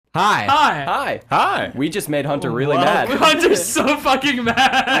Hi. Hi. Hi. Hi. We just made Hunter really Whoa. mad. Hunter's so fucking I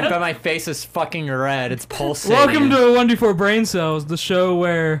mad. bet my face is fucking red. It's pulsating. Welcome to 1d4 Brain Cells, the show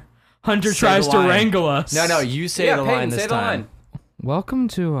where Hunter Say tries the to line. wrangle us. No, you say Yeah, the Peyton, line this say the time. line. Welcome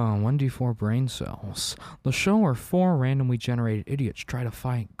to 1d4 Brain Cells, the show where 4 randomly generated idiots try to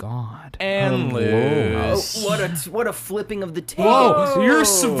fight God. And Oh, lose. what a flipping of the table. Whoa, your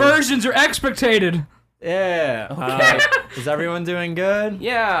subversions are expectated. Yeah. Is everyone doing good?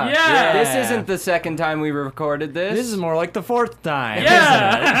 Yeah. Yeah. This isn't the second time we recorded this. This is more like the 4th time.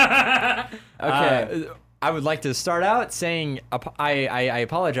 Yeah. Okay. I would like to start out saying I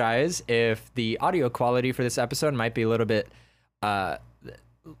apologize if the audio quality for this episode might be a little bit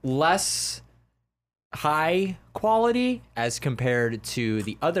less high quality as compared to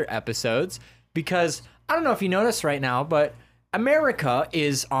the other episodes, because I don't know if you notice right now, but America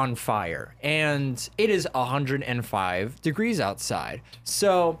is on fire and it is 105 degrees outside.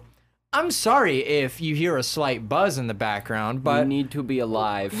 So I'm sorry if you hear a slight buzz in the background, but we need to be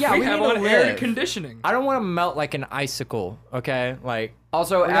alive. yeah, we we have need to on air live. conditioning. I don't want to melt like an icicle, okay? Like,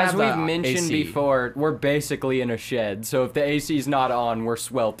 Also, We as have we've the mentioned AC. before, we're basically in a shed, so if the AC's not on, we're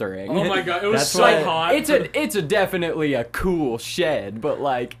sweltering. Oh my god, it was That's so why- hot. It's a definitely a cool shed, but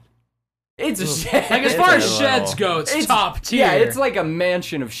like, it's a shed. like as It's far a as sheds little- go, it's top tier. Yeah, it's like a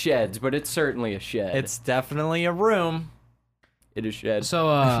mansion of sheds, but it's certainly a shed. it's definitely a room. It is shed. So,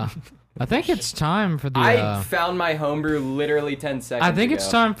 I think it's time for the, I found my homebrew literally 10 seconds I think it's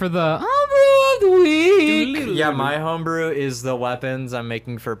ago. time for the Homebrew of the Week. Yeah, my homebrew is the weapons I'm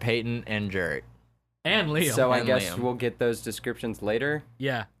making for Peyton and Jarrett. and Liam. So I and guess Liam. we'll get those descriptions later.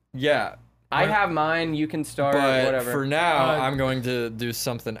 yeah. Yeah, I have mine. You can start. but whatever. for now, Uh, I'm going to do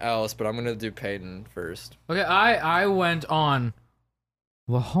something else, but I'm going to do Peyton first. Okay, I went on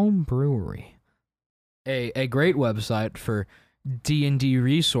The Home Brewery, a great website for D&D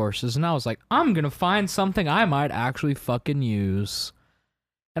resources, and I was like, I'm gonna find something I might actually fucking use.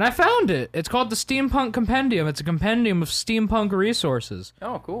 And I found it. It's called the Steampunk Compendium. It's a compendium of steampunk resources.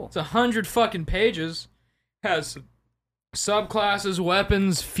 Oh, cool. It's 100 fucking pages. Has subclasses,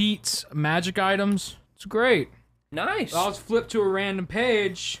 weapons, feats, magic items. It's great. Nice. I'll just flip to a random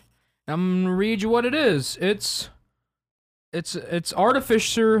page. I'm gonna read you what it is. It's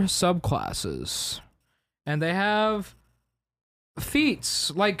artificer subclasses, and they have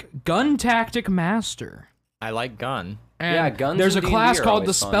feats like gun tactic master. I like gun. And Yeah, guns there's a in D&D class are called the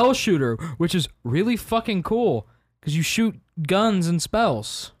always fun. spell shooter, which is really fucking cool because you shoot guns and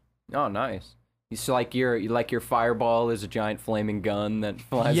spells. Oh, nice. It's like your fireball is a giant flaming gun that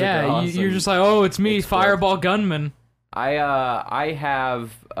flies Yeah, across. you're and just like, oh, it's me, explodes. fireball gunman. I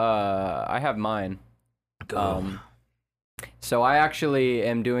have mine. So I actually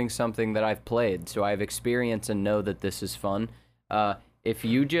am doing something that I've played, so I have experience and know that this is fun. If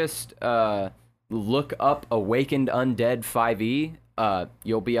you just look up Awakened Undead 5e,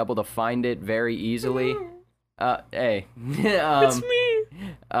 you'll be able to find it very easily. Hey. It's me.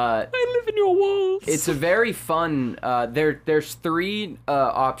 I live in your walls. It's a very fun. There's 3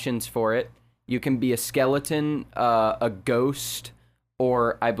 options for it. You can be a skeleton, a ghost,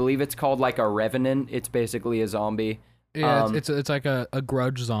 or I believe it's called like a revenant. It's basically a zombie. Yeah, it's like a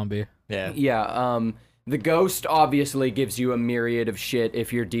grudge zombie. Yeah. Yeah. The ghost obviously gives you a myriad of shit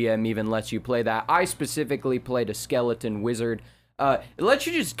if your DM even lets you play that. I specifically played a skeleton wizard. It lets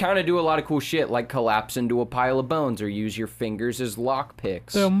you just kind of do a lot of cool shit, like collapse into a pile of bones or use your fingers as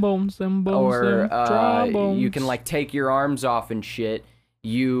lockpicks. Them bones, Or them dry bones. you can like take your arms off and shit.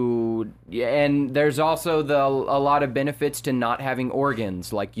 And there's also a lot of benefits to not having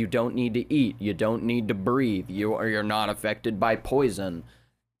organs. Like you don't need to eat, you don't need to breathe, you're not affected by poison.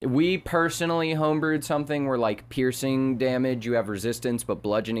 We personally homebrewed something where like piercing damage you have resistance, but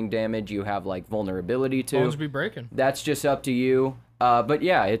bludgeoning damage you have like vulnerability to. Bones be breaking. That's just up to you. But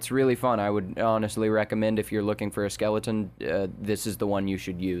yeah, it's really fun. I would honestly recommend if you're looking for a skeleton, this is the one you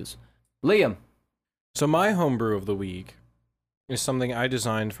should use. Liam. So my homebrew of the week is something I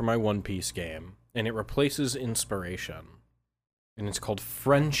designed for my One Piece game, and it replaces inspiration. And it's called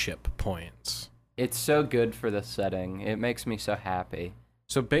Friendship Points. It's so good for the setting. It makes me so happy.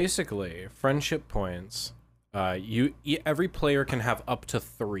 So basically, Friendship Points, every player can have up to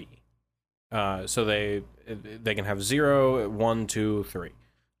 3. So they can have 0, 1, 2, 3.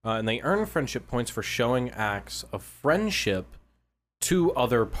 And they earn Friendship Points for showing acts of friendship to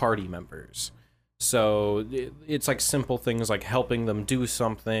other party members. So it's like simple things like helping them do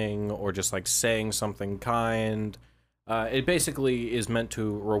something or just like saying something kind. It basically is meant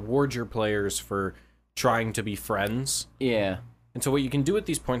to reward your players for trying to be friends. Yeah. And so what you can do with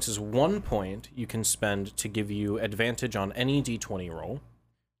these points is 1 point you can spend to give you advantage on any d20 roll.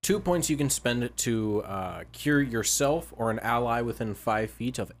 2 points you can spend to cure yourself or an ally within 5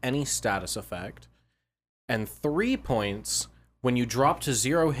 feet of any status effect. And 3 points, when you drop to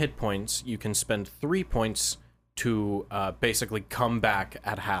 0 hit points, you can spend 3 points to basically come back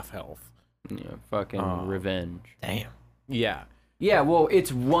at half health. Yeah, fucking revenge. Damn. Yeah. Yeah, well,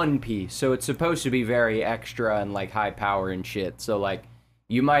 it's One Piece, so it's supposed to be very extra and like high power and shit. So like,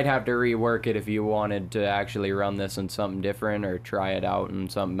 you might have to rework it if you wanted to actually run this in something different or try it out in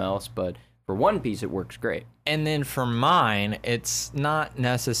something else. But for One Piece, it works great. And then for mine, it's not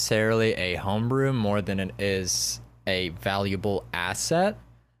necessarily a homebrew more than it is a valuable asset.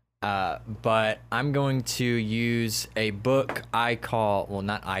 But I'm going to use a book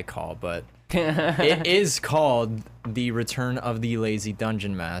but it is called The Return of the Lazy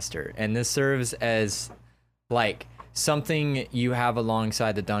Dungeon Master. And this serves as like something you have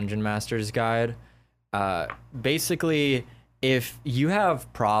alongside the Dungeon Master's Guide. Basically, if you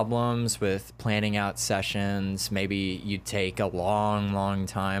have problems with planning out sessions, maybe you take a long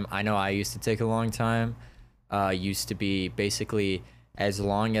time. I know I used to take a long time. Used to be basically as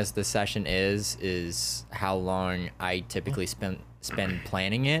long as the session is how long I typically spend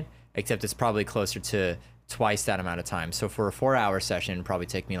planning it, except it's probably closer to twice that amount of time. So for a 4-hour session, it'd probably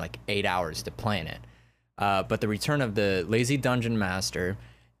take me like 8 hours to plan it. But the Return of the Lazy Dungeon Master,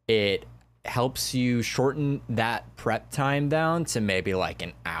 it helps you shorten that prep time down to maybe like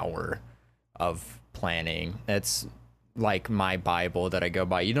an hour of planning. That's like my Bible that I go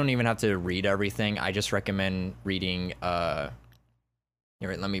by. You don't even have to read everything. I just recommend reading,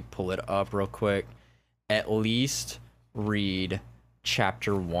 here, let me pull it up real quick. At least read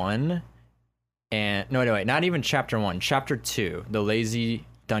chapter 1 and no, wait, not even chapter 1, chapter 2, the Lazy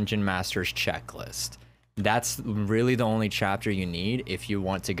Dungeon Master's Checklist. That's really the only chapter you need if you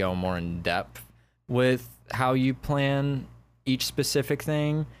want to go more in depth with how you plan each specific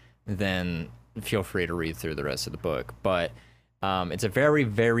thing. Then feel free to read through the rest of the book. But it's a very,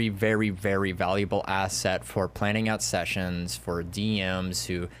 very, very, very valuable asset for planning out sessions for DMs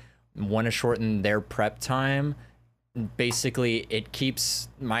who want to shorten their prep time. Basically, it keeps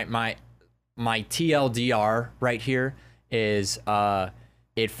my TLDR right here is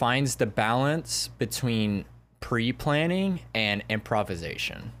it finds the balance between pre-planning and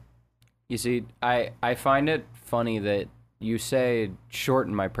improvisation. You see, I find it funny that you say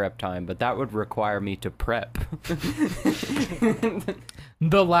shorten my prep time, but that would require me to prep.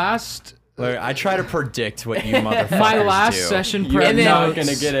 The last Look, I try to predict what you motherfuckers my last do. session You're prep not notes.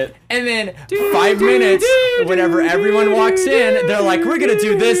 gonna get it. And then 5 minutes, whenever everyone walks in, they're like, we're gonna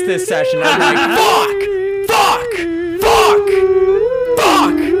do this session. I'm like, fuck!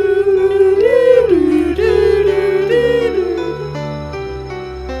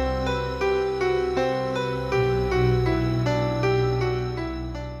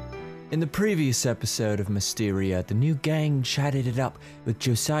 In the previous episode of Mysteria, the new gang chatted it up with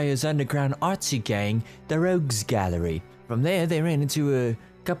Josiah's underground artsy gang, the Rogues Gallery. From there, they ran into a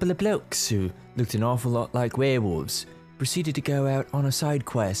couple of blokes who looked an awful lot like werewolves. Proceeded to go out on a side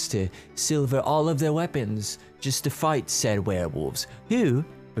quest to silver all of their weapons just to fight said werewolves, who,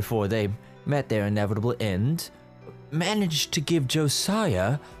 before they met their inevitable end, managed to give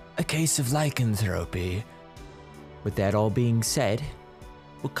Josiah a case of lycanthropy. With that all being said,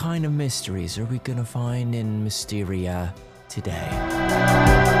 what kind of mysteries are we gonna find in Mysteria today?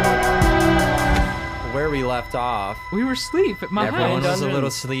 Where we left off, We were asleep at my everyone house. was a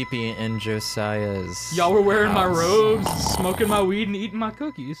little sleepy in Josiah's Y'all were wearing my house. robes, smoking my weed, and eating my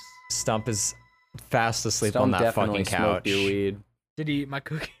cookies. Stump is fast asleep Stump on that definitely fucking smoked couch. your weed. Did he eat my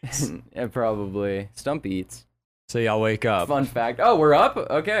cookies? Yeah, probably. Stump eats. So y'all wake up. Fun fact. Oh, we're up?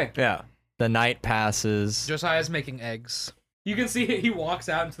 Okay. Yeah. The night passes. Josiah's making eggs. You can see he walks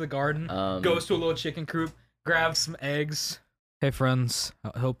out into the garden, goes to a little chicken coop, grabs some eggs. Hey friends,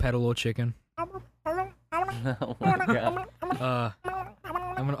 he'll pet a little chicken. Oh my god.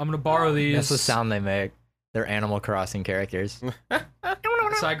 I'm gonna borrow these. That's the sound they make. They're Animal Crossing characters.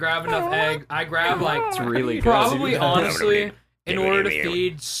 So I grab enough eggs. I grab like It's really good. probably honestly in order to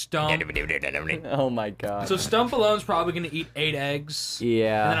feed Stump. Oh my god. So Stump alone's probably gonna eat 8 eggs.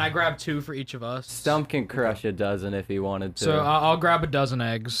 Yeah. And then I grab 2 for each of us. Stump can crush a dozen if he wanted to. So I'll grab a dozen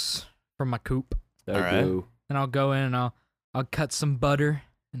eggs from my coop, So Alright. glue. and I'll go in and I'll cut some butter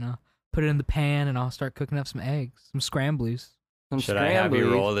and I'll put it in the pan and I'll start cooking up some eggs, some scramblies. Some Should I have you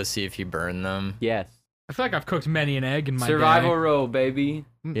scramblies. roll to see if you burn them? Yes. I feel like I've cooked many an egg in my Survival day. roll, baby.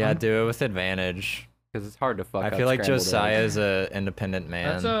 Yeah, do it with advantage. Because it's hard to fuck I up feel like scrambled Josiah eggs. is a independent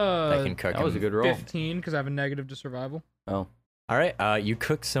man That's that can cook That was a him. good roll. 15 because I have a negative to survival. Oh. All right. You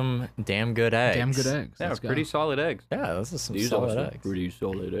cooked some damn good eggs. Damn good eggs. Yeah, Let's go. pretty solid eggs. Yeah, this is some These solid are some eggs. pretty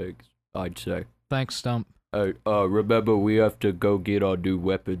solid eggs, I'd say. Thanks, Stump. Remember, we have to go get our new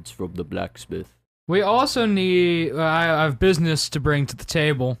weapons from the blacksmith. We also need. I have business to bring to the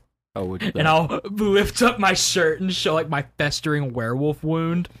table, Oh, what's that? and I'll lift up my shirt and show like my festering werewolf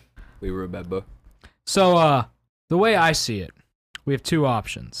wound. We remember. So, the way I see it, we have two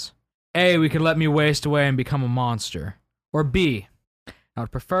options. A, we could let me waste away and become a monster. Or B, I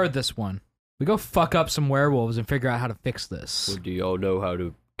would prefer this one. We go fuck up some werewolves and figure out how to fix this. Well, do y'all know how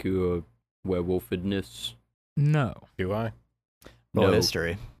to cure werewolfedness? No. Do I? Roll No.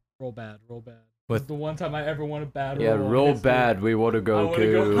 history. Roll bad, roll bad. With- the one time I ever won a bad Yeah, roll. roll bad. We want to I go want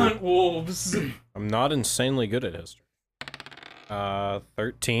to go hunt wolves. I'm not insanely good at history.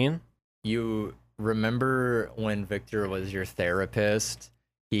 13. You remember when Victor was your therapist?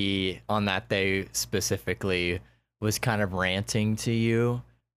 He, on that day specifically, was kind of ranting to you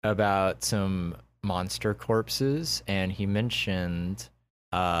about some monster corpses, and he mentioned,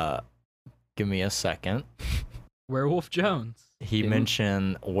 give me a second. Werewolf Jones. He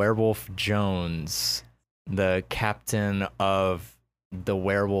mentioned Werewolf Jones, the captain of the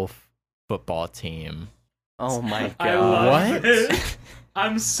werewolf football team. Oh my I god. love What? it.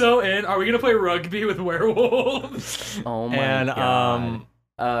 I'm so in. Are we gonna play rugby with werewolves? Oh my And god.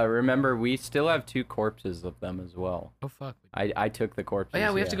 Remember, we still have 2 corpses of them as well. Oh fuck. I took the corpses. Oh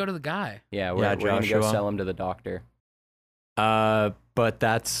yeah, we have to go to the guy. Yeah, Yeah, we're gonna go Joshua. sell them to the doctor. But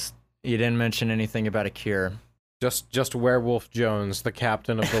that's, you didn't mention anything about a cure. Just Werewolf Jones, the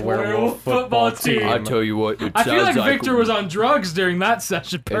captain of the Werewolf werewolf football football team. team. I tell you what, it I feel sounds like Victor was on drugs during that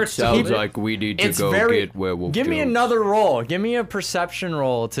session. It Personally, sounds like we need to It's go very- get werewolf. Give me Jones. another roll. Give me a perception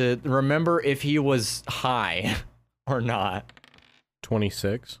roll to remember if he was high or not.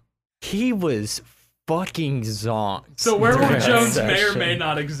 26. He was fucking zonked. so Werewolf during that Jones may or session. may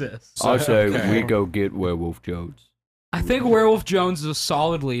not exist. I say Okay. we go get werewolf Jones. I think Werewolf Jones is a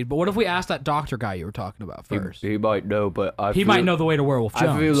solid lead, but what if we asked that doctor guy you were talking about first? He might know, but He might know the way to Werewolf Jones.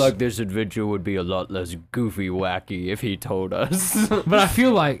 I feel like this adventure would be a lot less goofy wacky if he told us. But I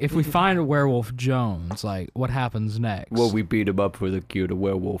feel like if we find a Werewolf Jones, like, what happens next? Well, we beat him up for the cure to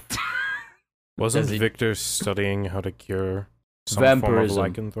werewolf. Wasn't Does he- Victor studying how to cure some Vampirism. form of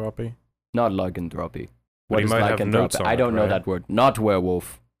lycanthropy? Not lycanthropy. But What he is might have notes lycanthropy? on I it, don't know right? that word. Not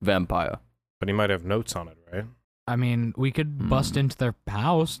werewolf. Vampire. But he might have notes on it, right? I mean, we could bust into their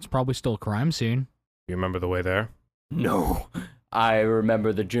house. It's probably still a crime scene. You remember the way there? No. I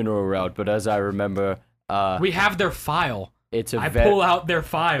remember the general route, but as I remember, We have their file. it's a I pull out their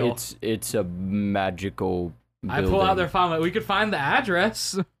file. it's a magical I pull out their file. Like, we could find the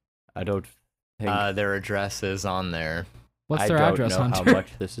address. I don't think Their address is on there. What's I their don't address, know Hunter? how much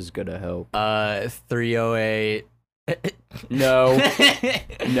this is gonna help. 308 No.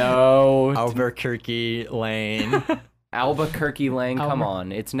 No. Albuquerque Lane. Albuquerque Lane, come Albu-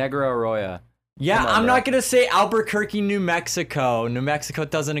 on. It's Negro Arroyo. Yeah, Come on, I'm bro. not gonna say Albuquerque, New Mexico. New Mexico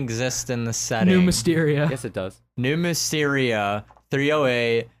doesn't exist in the setting. New Mysteria. Yes, it does. New Mysteria,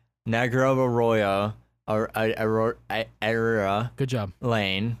 308 Negro Arroyo, Aurora Good job.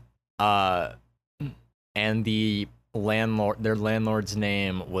 Lane. And their landlord's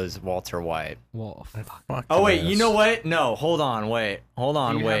name was Walter White. Well, fuck. Oh wait, you know what? No, hold on, wait. Do you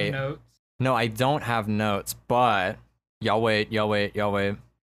have notes? No, I don't have notes, but y'all wait. We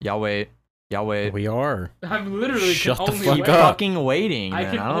are. I'm literally Shut can the only fuck wait. up. Fucking waiting, I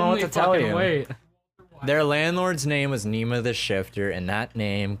man. can I don't know what only to tell fucking you. wait. Their landlord's name was Nima the Shifter, and that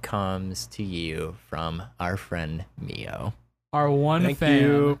name comes to you from our friend Mio. Our one Thank fan.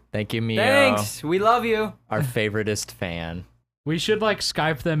 you. Thank you, Mio. Thanks. We love you. Our favoriteest fan. We should like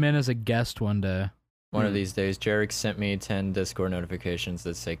Skype them in as a guest one day. One of these days, Jarek sent me 10 Discord notifications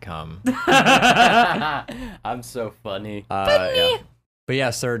that say come. I'm so funny. Yeah. But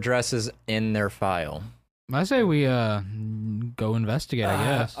yes, their address is in their file. I say we go investigate. I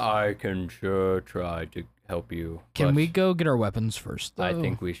guess. I can sure try to help you. Can but we go get our weapons first? I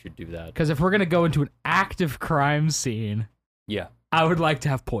think we should do that. because if we're gonna go into an active crime scene, Yeah. I would like to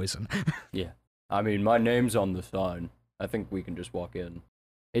have poison. Yeah. I mean, my name's on the sign. I think we can just walk in.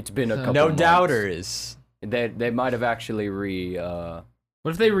 It's been a couple No months. doubters. They might have actually What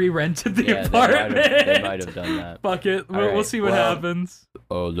if they re-rented the yeah, apartment? they might have done that. Fuck it. We'll Alright, see what well- happens.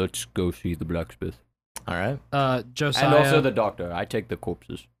 Oh, let's go see the blacksmith. All right. Josiah. And also the doctor. I take the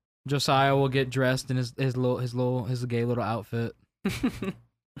corpses. Josiah will get dressed in his gay little outfit.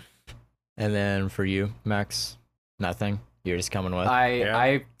 And then for you, Max, nothing. You're just coming with.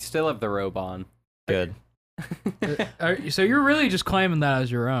 I still have the robe on. Good. So you're really just claiming that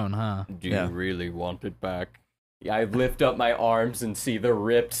as your own, huh? Do Yeah. you really want it back? I lift up my arms and see the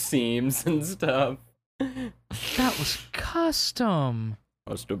ripped seams and stuff. That was custom.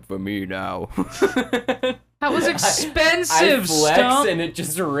 Custom for me now. That was I expensive, flex Stump. and it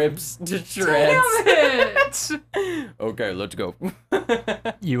just rips to Damn shreds. it! Okay, let's go.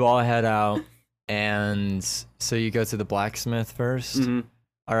 You all head out, and so you go to the blacksmith 1st. Mhm.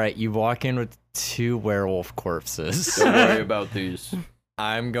 All right, you walk in with 2 werewolf corpses. Don't worry about these.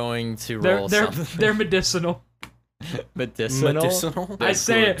 I'm going to They're roll they're something they're medicinal. medicinal Medicinal? I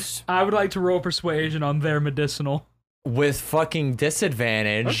say it. I would like to roll persuasion on their medicinal. with fucking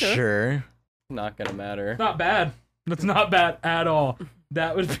disadvantage. Okay. Sure. Not gonna matter. Not bad. That's not bad at all.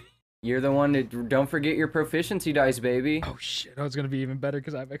 That would be. You're the one that don't forget your proficiency dice, baby. Oh shit! Oh, it's gonna be even better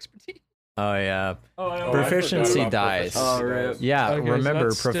because I have expertise. Oh yeah. Oh, I know. Proficiency dice. Oh, right. Yeah, Okay, so remember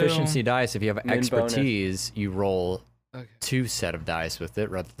that's still- proficiency dice. If you have Min bonus. expertise, you roll Okay. 2 set of dice with it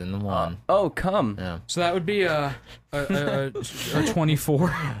rather than the 1. Oh, come. Yeah. So that would be a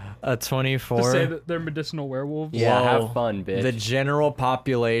 24 A to 24. say that they're medicinal werewolves. Yeah, Whoa. have fun, bitch. The general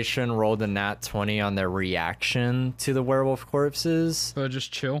population rolled a nat 20 on their reaction to the werewolf corpses. So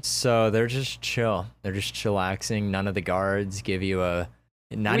just chill. So they're just chill. They're just chillaxing. None of the guards give you a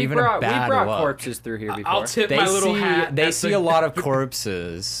not we even brought, a bad We brought look. corpses through here before. I'll tip They my little see hat. they at see the- a lot of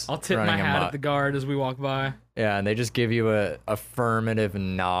corpses. I'll tip my running hat amok. at the guard as we walk by. Yeah, and they just give you a affirmative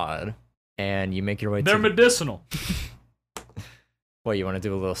nod, and you make your way They're to. medicinal. What, you want to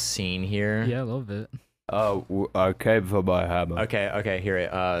do a little scene here? Yeah, a little bit. Oh, I came for my hammer. Okay, hear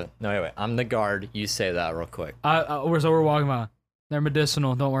it. No, wait. I'm the guard. You say that real quick. So we're walking by. They're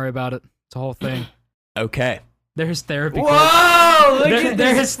medicinal. Don't worry about it. It's a whole thing. Okay. They're his therapy. corpses. Whoa! Look at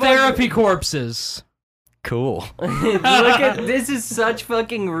They're this his therapy corpses. Cool. Look at this is such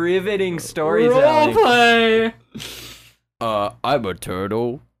fucking riveting storytelling. Roleplay. I'm a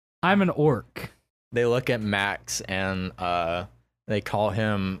turtle. I'm an orc. They look at Max and they call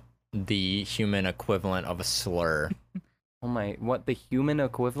him the human equivalent of a slur. Oh my, what the human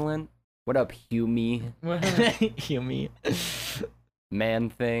equivalent? What up, Humie? Human. Man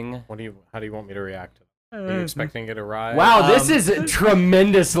thing. How do you want me to react to that? Are you expecting it to rise? Wow, this is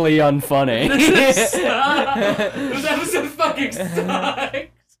tremendously unfunny. This episode fucking sucks.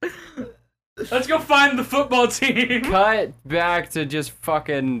 Let's go find the football team. Cut back to just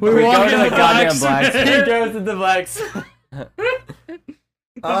fucking. We We walk go in to the the goddamn blacksmith. blacksmith. goes to the blacks.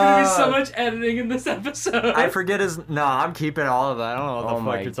 There's gonna be so much editing in this episode. I forget his. No, I'm keeping all of that. I don't know what the Oh fuck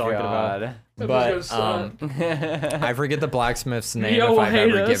my you're talking about. god. But I forget the blacksmith's name Neo if will I've hate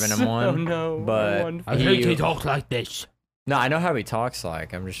ever us. given him one. Oh no. But I he, talk like this. no, I know how he talks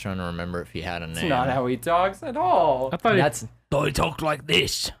like. I'm just trying to remember if he had a name. That's not how he talks at all. I thought That's he talked like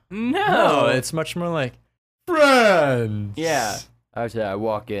this. no. It's much more like friends. Yeah. I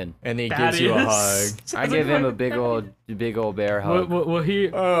walk in. And he That gives you a is- hug. I give him a big old bear hug. Well, he.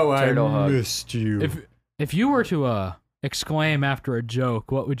 Oh, Turtle hug. missed you. If you were to exclaim after a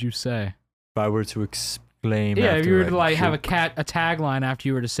joke, what would you say? If I were to exclaim, Yeah, if after you were a to like have a joke. tagline after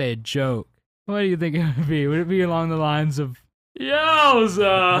you were to say a joke, what do you think it would be? Would it be along the lines of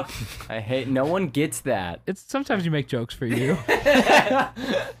 "Yowza"? I hate. No one gets that. It's sometimes you make jokes for you.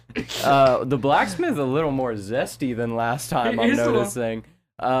 The blacksmith a little more zesty than last time. I'm He's a little- noticing.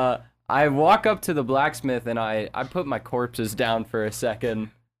 I walk up to the blacksmith and I put my corpses down for a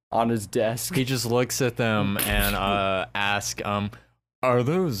second on his desk. He just looks at them and asks, are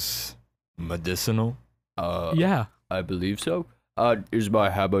those medicinal? Yeah. I believe so. Is my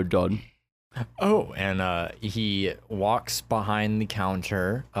hammer done? Oh, and he walks behind the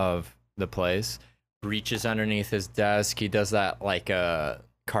counter of the place, reaches underneath his desk. He does that like a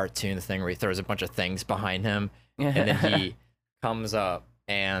cartoon thing where he throws a bunch of things behind him, and then he comes up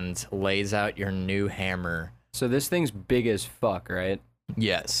and lays out your new hammer. So this thing's big as fuck, right?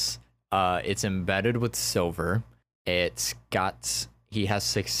 Yes. It's embedded with silver. He has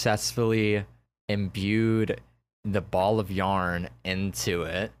successfully imbued the ball of yarn into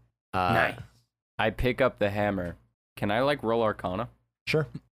it. Nice. I pick up the hammer. Can I like roll Arcana? Sure.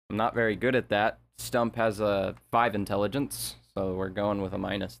 I'm not very good at that. Stump has a 5 intelligence, so we're going with a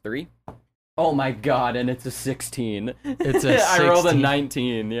 -3. Oh my god, and it's a 16. It's a I rolled a 16.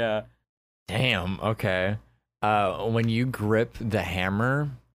 19, yeah. Damn, okay. When you grip the hammer,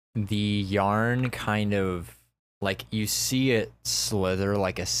 the yarn kind of, like, you see it slither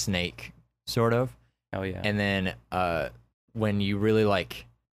like a snake, sort of. Hell yeah. And then when you really, like,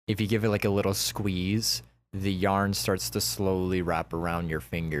 if you give it, like, a little squeeze, the yarn starts to slowly wrap around your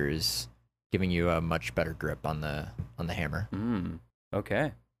fingers, giving you a much better grip on the hammer.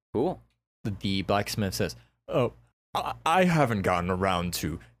 Okay, cool. The blacksmith says, "Oh, I haven't gotten around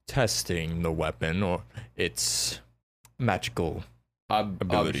to testing the weapon or its magical I'm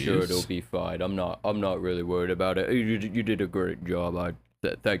sure abilities. it'll be fine. I'm not really worried about it. You did a great job.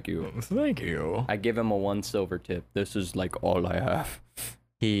 Thank you. Thank you. I give him a 1 silver tip. This is like all I have.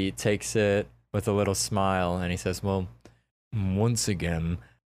 He takes it with a little smile and he says, well, once again,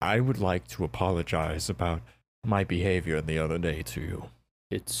 I would like to apologize about my behavior the other day to you.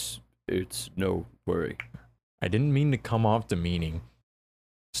 It's no worry. I didn't mean to come off demeaning.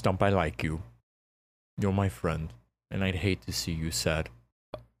 Stump, I like you. You're my friend, and I'd hate to see you sad.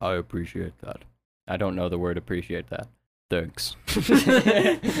 I appreciate that. I don't know the word appreciate that. Thanks.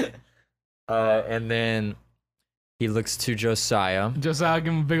 And then he looks to Josiah. Josiah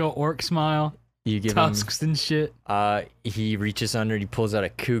give him a big old orc smile. You give Tusks and shit. him. He reaches under and he pulls out a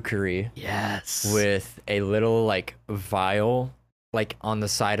kukri Yes. with a little like vial, like on the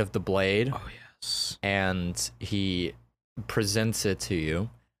side of the blade, Oh yes. and he presents it to you,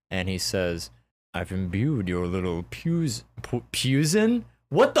 and he says, "I've imbued your little Pusin.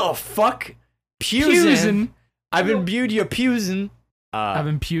 What the fuck? Pusin. I've imbued your Pusin. I've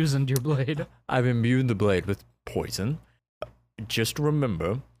impused your blade. I've imbued the blade with poison. Just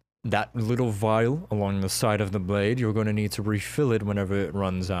remember that little vial along the side of the blade, you're going to need to refill it whenever it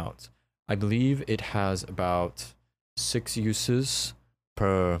runs out. I believe it has about 6 uses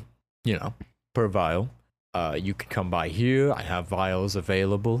per vial. You can come by here. I have vials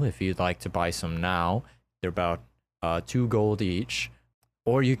available if you'd like to buy some now. They're about 2 gold each.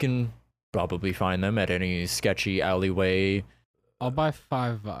 Or you can probably find them at any sketchy alleyway. I'll buy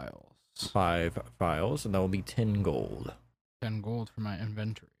 5 vials. 5 vials, and that will be 10 gold. 10 gold for my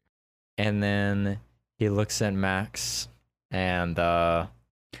inventory. And then he looks at Max, and how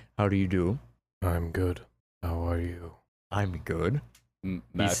do you do? I'm good. How are you? I'm good.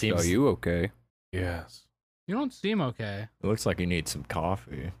 Max, seems- are you okay? Yes. You don't seem okay. It looks like you need some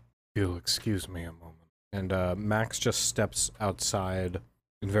coffee. You'll excuse me a moment. And Max just steps outside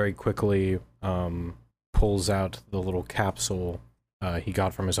and very quickly pulls out the little capsule he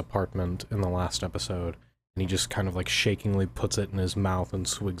got from his apartment in the last episode. And he just kind of like shakingly puts it in his mouth and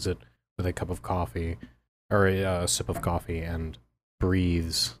swigs it with a cup of coffee, or a sip of coffee, and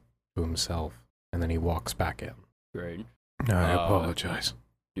breathes to himself. And then he walks back in. Great. I apologize.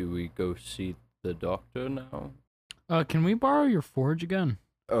 Do we go see the doctor now? Can we borrow your forge again?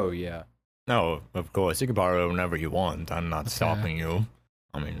 Oh, yeah. No, of course. You can borrow it whenever you want. I'm not Okay. stopping you.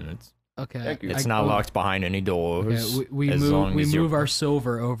 I mean, Okay. Thank you. it's not locked behind any doors. Okay, we as move long as you're- our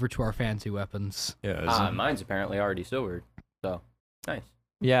silver over to our fancy weapons. Yeah, Mine's apparently already silvered. So, nice.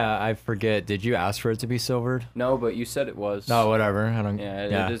 yeah, I forget. Did you ask for it to be silvered? No, but you said it was. No, whatever. I don't.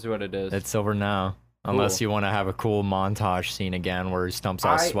 Yeah, it is what it is. It's silver now. Unless Cool. you want to have a cool montage scene again where Stump's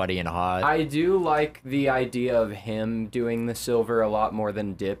all I- sweaty and hot. I do like the idea of him doing the silver a lot more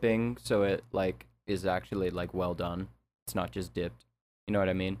than dipping, so it like is actually like well done. It's not just dipped. You know what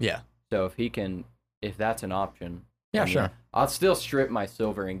I mean? Yeah. So if that's an option. Yeah, then, sure. I'll still strip my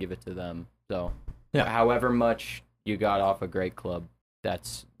silver and give it to them. So Yeah. however much you got off a Great Club,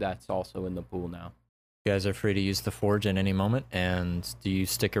 that's also in the pool now. You guys are free to use the forge at any moment. And do you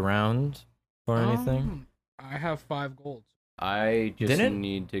stick around for anything? I have 5 gold. I just Didn't-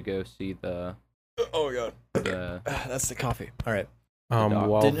 need to go see the Oh god, the that's the coffee. All right,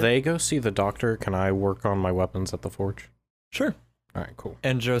 While Didn't- they go see the doctor, can I work on my weapons at the forge? sure. All right, cool.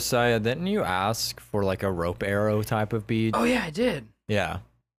 And Josiah, didn't you ask for like a rope arrow type of bead? Oh yeah, I did. Yeah,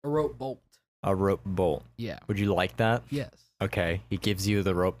 A rope bolt. a rope bolt. Yeah. Would you like that? Yes. Okay, he gives you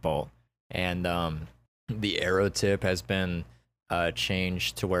the rope bolt, and the arrow tip has been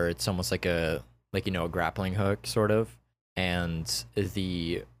changed to where it's almost like a grappling hook sort of, and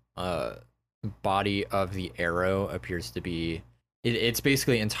the body of the arrow appears to be it's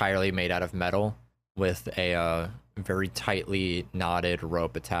basically entirely made out of metal with a very tightly knotted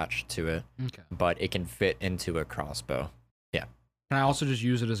rope attached to it, Okay. but it can fit into a crossbow. Can I also just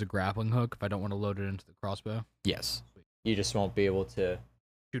use it as a grappling hook if I don't want to load it into the crossbow? Yes, you just won't be able to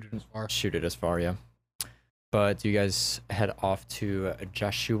Shoot it as far. shoot it as far, yeah. But do you guys head off to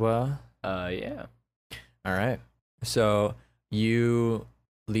Joshua? yeah. All right. So you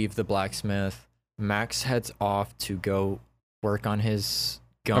leave the blacksmith. Max heads off to go work on his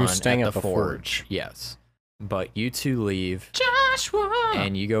gun staying at at the the forge. Yes. But you two leave Joshua.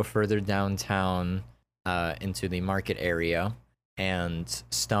 and you go further downtown into the market area. And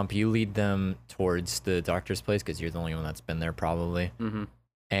Stump, you lead them towards the doctor's place because you're the only one that's been there probably. Mm-hmm.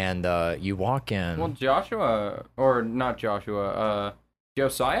 And you walk in. Well, Joshua, or not Joshua,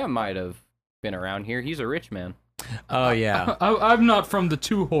 Josiah might have been around here. He's a rich man. Oh yeah. I'm not from the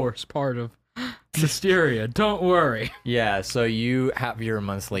 2-horse part of Listeria, don't worry. Yeah, so you have your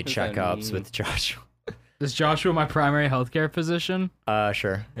monthly does that checkups mean? with Joshua. Is Joshua my primary healthcare physician?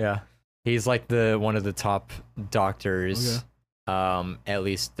 Sure, yeah. He's like one of the top doctors, at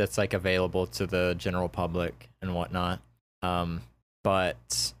least that's like available to the general public and whatnot.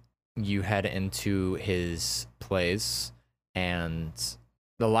 But you head into his place, and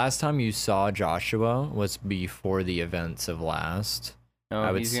the last time you saw Joshua was before the events of last. Oh,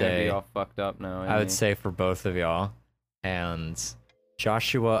 I would he's gonna say- be all fucked up now. I would say for both of y'all. And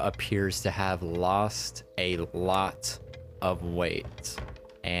Joshua appears to have lost a lot of weight.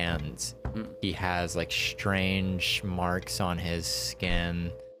 And he has like strange marks on his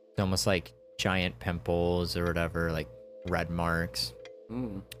skin. It's almost like giant pimples or whatever, like red marks.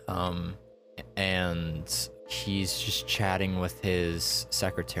 And he's just chatting with his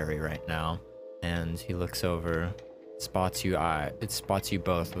secretary right now. And he looks over, spots you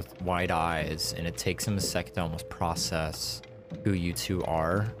both with wide eyes, and it takes him a second to almost process who you two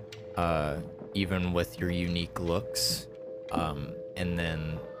are, even with your unique looks. And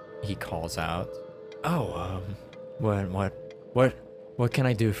then he calls out, "Oh, what can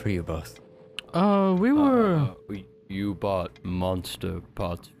I do for you both?" We were. You bought monster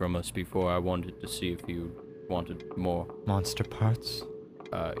parts from us before. I wanted to see if you wanted more. Monster parts?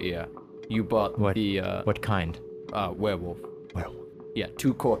 Yeah. You bought What? the What kind? werewolf. Well, Yeah,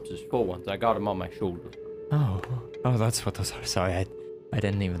 2 corpses, full ones. I got them on my shoulder. oh, that's what those are. Sorry, I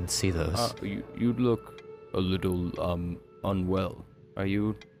didn't even see those. You look a little unwell. Are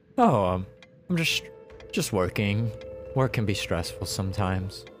you? Oh, I'm just working. Work can be stressful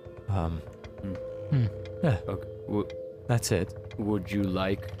sometimes. Yeah, Okay. that's it. Would you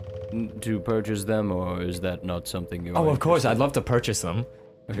like to purchase them, or is that not something you? Oh, of course, I'd love to purchase them.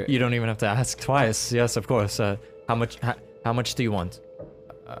 Okay. You don't even have to ask twice. Yes, of course. How much do you want?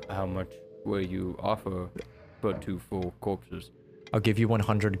 How much will you offer for 2 full corpses? I'll give you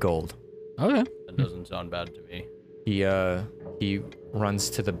 100 gold. Okay. That doesn't sound bad to me. He runs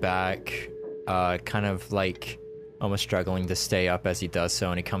to the back, kind of like almost struggling to stay up as he does so,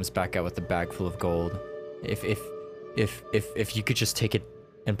 and he comes back out with a bag full of gold. If you could just take it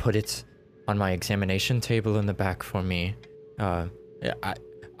and put it on my examination table in the back for me,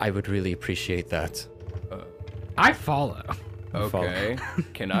 I would really appreciate that. I follow. Okay.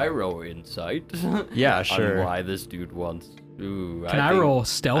 Can I roll insight? Yeah, sure. On why this dude wants. Ooh. Can I roll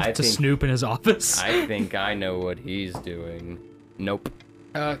stealth I to think- snoop in his office? I think I know what he's doing. Nope.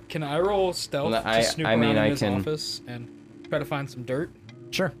 Can I roll stealth Well, to snoop I mean, around in I his can- office and try to find some dirt?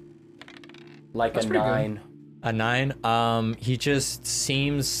 Sure. Like That's a pretty good. 9. A 9. He just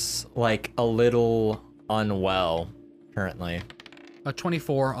seems like a little unwell currently. A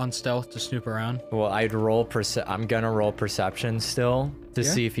 24 on stealth to snoop around. Well, I'm gonna roll perception still to Yeah.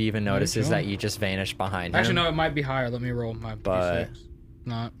 see if he even notices sure. that you just vanished behind him. Actually, no, it might be higher. Let me roll my But- d6.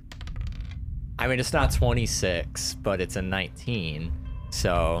 Not. I mean, it's not 26, but it's a 19,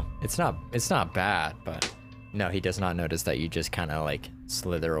 so it's not bad. But no, he does not notice that you just kind of like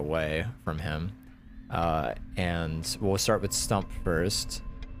slither away from him. And we'll start with Stump first.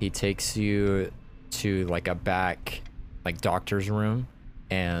 He takes you to like a back, like doctor's room,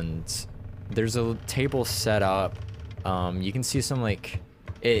 and there's a table set up. You can see some like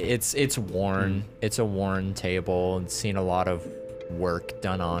it's worn. It's a worn table. It's seen a lot of work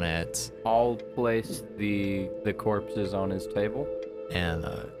done on it. I'll place the corpses on his table. And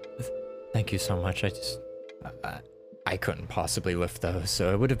thank you so much. I couldn't possibly lift those,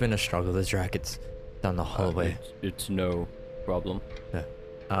 so it would have been a struggle to drag it down the hallway. It's no problem.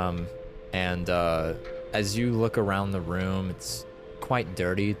 And as you look around the room, it's quite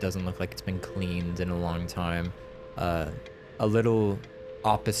dirty. It doesn't look like it's been cleaned in a long time. A little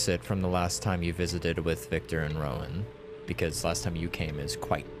opposite from the last time you visited with Victor and Rowan, because last time you came is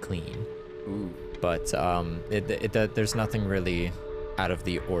quite clean. Ooh. But there's nothing really out of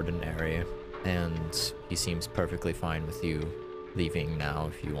the ordinary, and he seems perfectly fine with you leaving now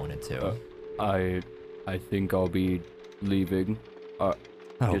if you wanted to. I think I'll be leaving.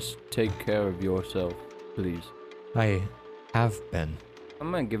 Just take care of yourself, please. I have been.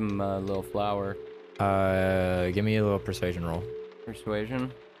 I'm gonna give him a little flower. Give me a little persuasion roll.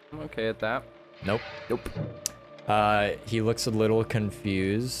 Persuasion. I'm okay at that. Nope. He looks a little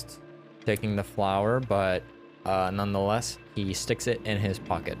confused taking the flower, but nonetheless, he sticks it in his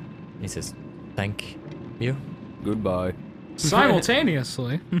pocket. He says, "Thank you." Goodbye.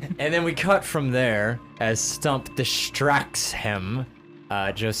 Simultaneously. And then we cut from there as Stump distracts him.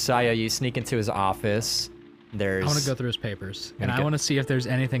 Josiah, you sneak into his office. There's I want to go through his papers, and Gonna I go- want to see if there's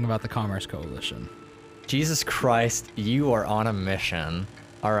anything about the Commerce Coalition. Jesus Christ, you are on a mission.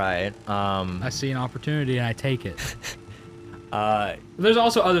 All right. I see an opportunity and I take it. Uh, There's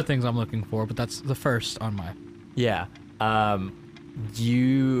also other things I'm looking for, but that's the first on my. yeah.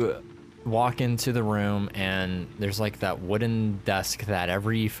 You walk into the room and there's like that wooden desk that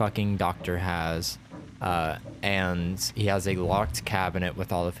every fucking doctor has. And he has a locked cabinet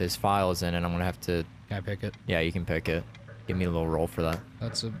with all of his files in it. I'm gonna have to. Can I pick it? Yeah, you can pick it. Give me a little roll for that.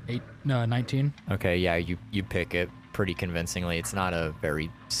 That's a 19. Okay, yeah, you pick it pretty convincingly. It's not a very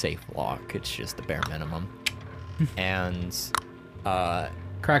safe lock. It's just the bare minimum. And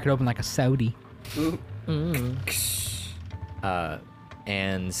Crack it open like a Saudi.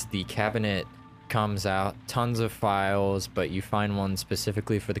 and the cabinet comes out tons of files, but you find one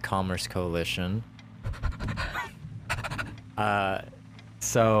specifically for the Commerce Coalition.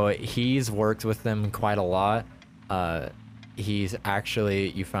 So he's worked with them quite a lot. He's actually,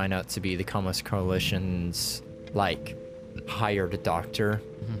 you find out to be the Commerce Coalition's like hired doctor.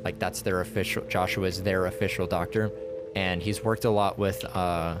 Like that's their official, Joshua's their official doctor. And he's worked a lot with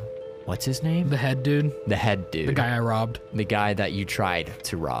what's his name? The head dude. The head dude. The guy I robbed. The guy that you tried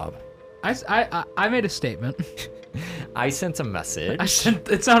to rob. I made a statement. I sent a message.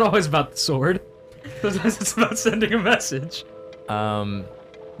 It's not always about the sword. It's about sending a message.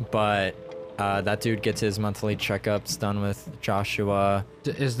 But that dude gets his monthly checkups done with Joshua.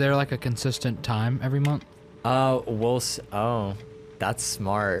 Is there like a consistent time every month? Oh, that's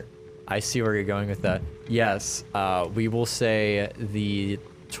smart. I see where you're going with that. Yes, we will say the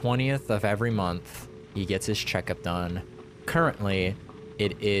 20th of every month he gets his checkup done. Currently,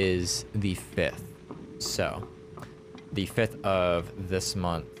 it is the 5th. So, the 5th of this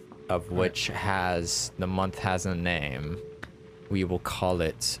month, of which the month has a name. We will call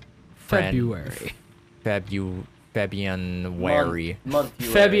it February. February.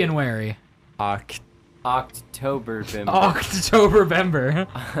 February. October. October.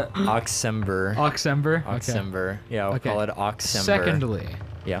 Oxember. Oxember. Oxember. Yeah, we'll call it Oxember. Secondly,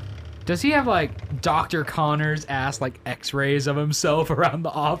 Yeah. does he have like Dr. Connor's ass like X-rays of himself around the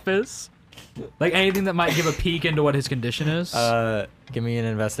office? Like anything that might give a peek into what his condition is? Give me an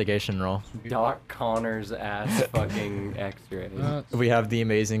investigation roll. Doc Connor's ass fucking X-rays. We have the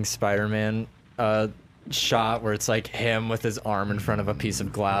Amazing Spider-Man shot where it's like him with his arm in front of a piece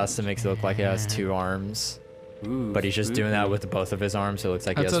of glass that makes it look like he has 2 arms. Ooh, But he's just doing that spooky. with both of his arms, so it looks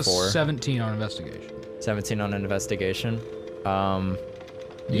like That's he has a 4. 17 on investigation. 17 on an investigation.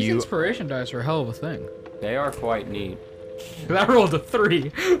 These You inspiration dice are a hell of a thing. They are quite neat. I rolled a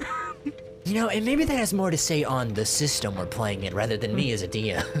 3. You know, and maybe that has more to say on the system we're playing in rather than me as a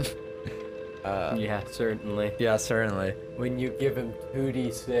DM. Yeah, certainly. Yeah, certainly. When you give him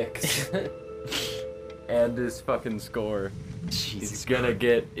 2d6 and his fucking score, it's gonna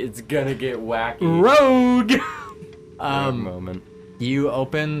get wacky. Rogue! Moment. You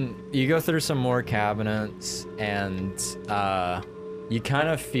go through some more cabinets, and you kind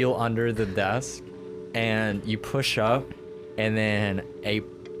of feel under the desk, and you push up, and then a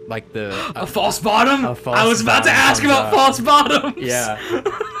false bottom? a false I was about to bottom ask comes about out. false bottoms! Yeah.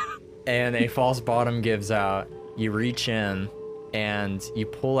 And a false bottom gives out. You reach in, and you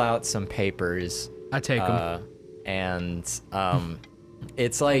pull out some papers. I take them. And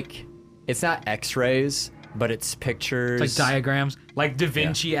it's like, it's not X-rays, but it's pictures. It's like diagrams. Like Da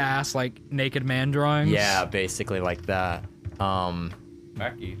Vinci ass, like naked man drawings. Yeah, basically like that.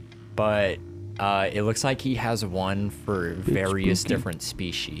 Wacky. But it looks like he has one for various different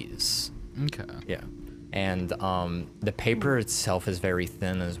species. Okay. Yeah. And the paper itself is very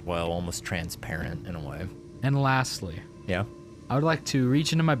thin as well, almost transparent in a way. And lastly, Yeah. I would like to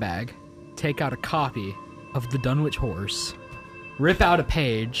reach into my bag, take out a copy of the Dunwich Horse, rip out a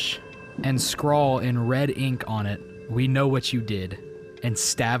page, and scrawl in red ink on it, "We know what you did," and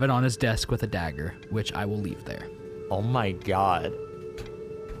stab it on his desk with a dagger, which I will leave there. Oh my god.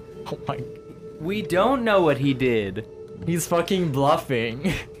 Oh my. We don't know what he did. He's fucking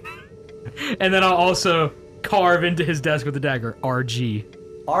bluffing. And then I'll also carve into his desk with a dagger, RG.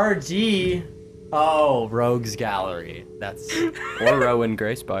 RG. Oh, Rogues Gallery. That's. Or Rowan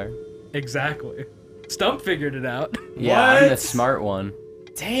Greyspire. Exactly. Stump figured it out. Yeah, I'm the What? smart one.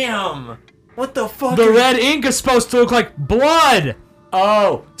 Damn. What the fuck? The red ink is supposed to look like blood!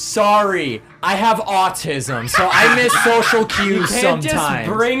 Oh, sorry. I have autism, so I miss social cues Can't sometimes. just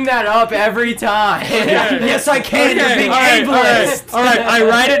bring that up every time. Yes, I can. You're being Alright, ableist. alright. I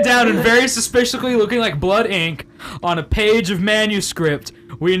write it down in very suspiciously looking like blood ink on a page of manuscript.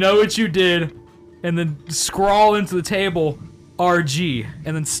 "We know what you did," and then scrawl into the table, RG,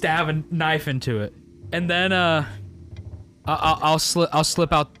 and then stab a knife into it. And then I'll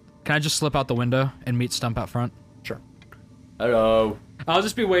slip out. Can I just slip out the window and meet Stump out front? Sure. Hello. I'll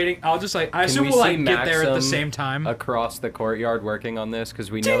just be waiting. I assume we we'll like see get there at the Maxim same time. across the courtyard working on this? Because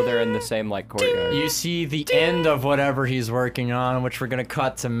we know they're in the same like courtyard. You see the end of whatever he's working on, which we're gonna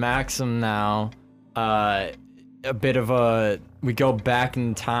cut to Maxim now. A bit of we go back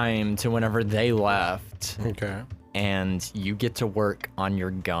in time to whenever they left, Okay. and you get to work on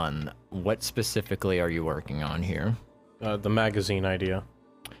your gun. What specifically are you working on here? The magazine idea.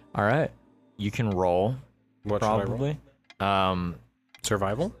 All right, you can roll. What should I roll? Probably.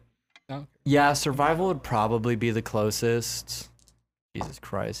 Survival? Yeah, survival would probably be the closest. Jesus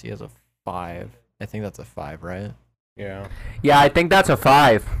Christ, he has a 5. I think that's a 5, right? Yeah. Yeah, I think that's a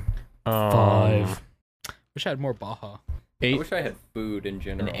 5. 5. Wish I had more Baja. I 8. wish I had food in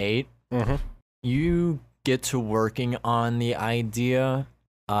general. An 8. Mm-hmm. You get to working on the idea.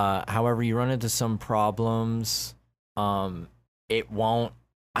 However, you run into some problems. It won't.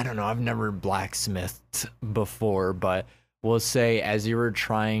 I don't know. I've never blacksmithed before, but we'll say as you were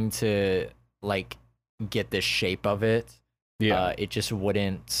trying to like get the shape of it, Yeah. it just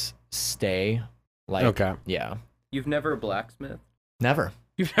wouldn't stay. Like, Okay. yeah, You've never blacksmithed? never.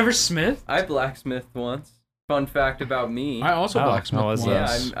 You've never smith? I blacksmithed once. Fun fact about me. I also Oh, blacksmith how was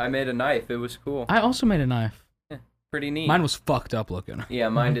once. that? Yeah, I made a knife. It was cool. I also made a knife. Pretty neat. Mine was fucked up looking. Yeah,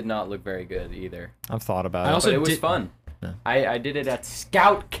 mine did not look very good either. I've thought about I it. also But it was did- fun. Yeah. I did it at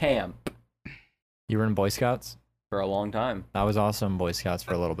Scout Camp You were in Boy Scouts? for a long time. I was also in Boy Scouts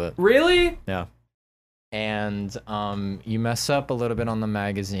for a little bit. Really? And you mess up a little bit on the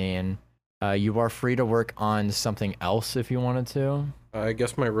magazine. You are free to work on something else if you wanted to. I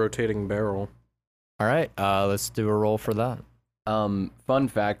guess my rotating barrel. All right, let's do a roll for that. Fun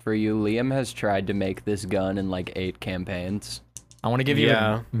fact for you, Liam has tried to make this gun in like 8 campaigns. I want to give you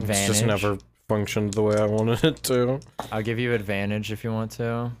Yeah. advantage. It's just never functioned the way I wanted it to. I'll give you advantage if you want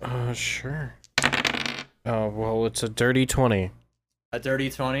to. Sure. Oh, well, it's a dirty 20. A dirty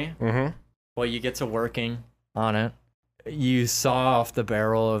 20? Mm-hmm. Well, you get to working on it. You saw off the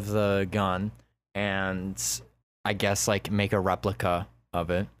barrel of the gun and I guess like make a replica of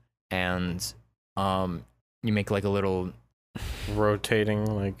it. And you make like a little Rotating,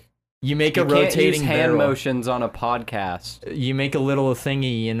 like... you make You a can't rotating use hand barrel. motions on a podcast. You make a little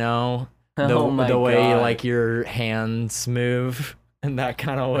thingy, you know? The, Oh my the way God. like your hands move in that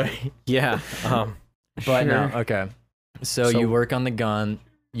kind of way. Yeah. But no, Sure. okay. So you work on the gun,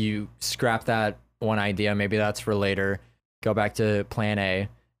 you scrap that one idea, maybe that's for later, go back to plan A,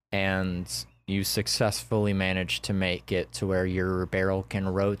 and you successfully manage to make it to where your barrel can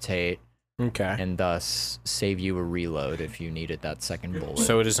rotate Okay. and thus save you a reload if you needed that second bullet.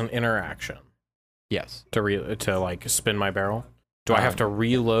 So it is an interaction yes. to like spin my barrel. Do I have to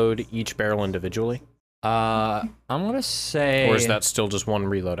reload each barrel individually, I'm gonna say, or is that still just one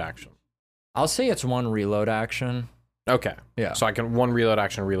reload action? I'll say it's one reload action. Okay. Yeah. So I can one reload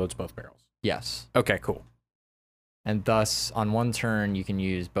action reloads both barrels. Yes. Okay. Cool. And thus, on one turn, you can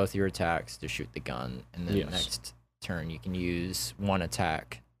use both your attacks to shoot the gun, and then Yes. next turn, you can use one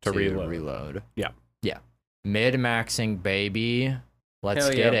attack To to reload. reload. Yeah. Yeah. Mid-maxing, baby. Let's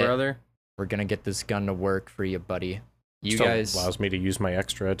Hell get yeah, it. brother. We're gonna get this gun to work for you, buddy. You Still guys, allows me to use my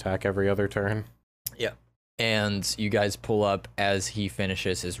extra attack every other turn. and you guys pull up as he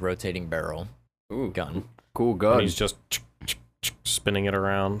finishes his rotating barrel Ooh, gun. cool And gun. he's just spinning it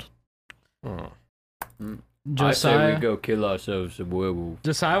around. Oh. I say we Josiah, go kill ourselves some werewolves.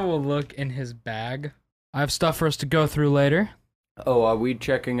 Josiah will look in his bag. I have stuff for us to go through later. Oh, are we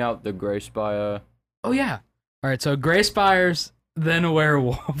checking out the Grey Spire, Oh yeah. All right, so Gray Spires, then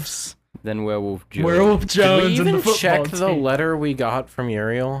werewolves. then Werewolf Joe? Werewolf Jones Did we and the even football check the team. letter we got from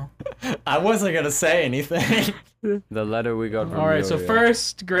Uriel? I wasn't gonna say anything. The letter we got from All right, so Uriel.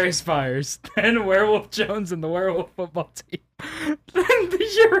 first Gray Spires, then Werewolf Jones and the werewolf football team, then the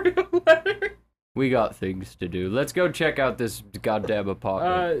Uriel letter. We got things to do. Let's go check out this goddamn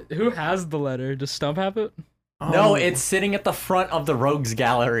apartment. Who has the letter? Does Stump have it? No, it's sitting at the front of the Rogues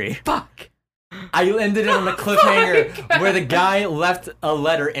Gallery. Fuck. I ended it on a cliffhanger where the guy left a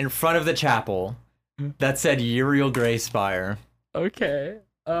letter in front of the chapel that said Uriel Greyspire. Okay.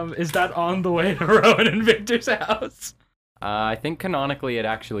 Is that on the way to Rowan and Victor's house? I think canonically it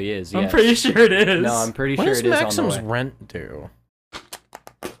actually is. I'm yes. pretty sure it is. No, I'm pretty What sure does it is Maxim's on the way. rent do?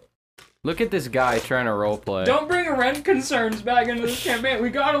 Look at this guy trying to roleplay. Don't bring rent concerns back into this campaign. We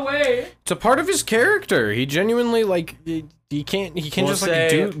got away. It's a part of his character. He genuinely like he can't We'll just like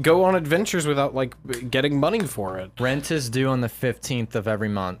say- go on adventures without like getting money for it. Rent is due on the 15th of every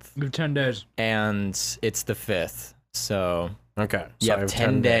month, Give 10 days. and it's the 5th. So Okay. you so I have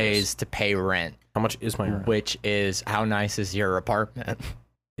 10 days to pay rent, How much is my rent? which is how nice is your apartment?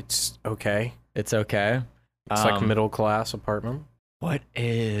 It's okay. It's okay. It's like middle class apartment. What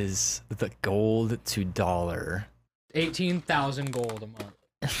is the gold to dollar? 18,000 gold a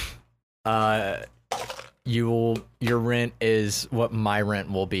month. Your rent is what my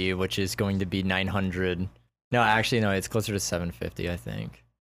rent will be, which is going to be 900. No, actually, no, it's closer to 750, I think.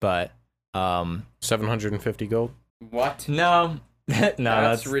 But 750 gold. What? no, no,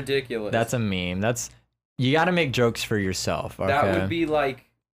 That's ridiculous. That's a meme. You got to make jokes for yourself. Okay? That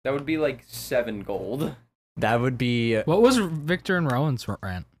would be like 7 gold. That would be What was Victor and Rowan's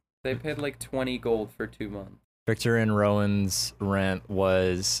rent? They paid like 20 gold for 2 months. Victor and Rowan's rent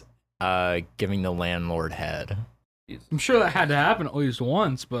was giving the landlord head. I'm sure that had to happen at least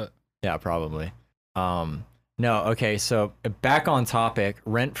once, but Yeah, probably. No, okay, so back on topic,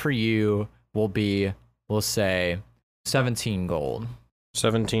 rent for you will be, we'll say, 17 gold.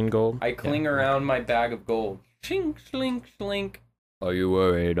 17 gold. I cling around my bag of gold. Shink, slink, slink. Are you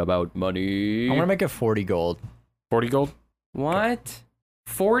worried about money? I want to make it 40 gold. 40 gold. What?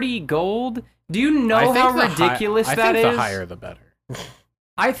 40 gold? Do you know I think how the ridiculous I that think is? the higher the better.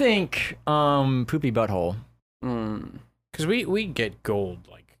 I think, poopy butthole. Because we get gold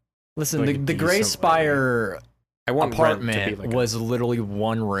like. Listen, Like the Gray decently. Spire I want rent to be apartment like was literally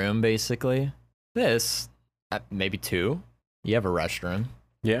one room, basically. This, maybe 2. You have a restroom.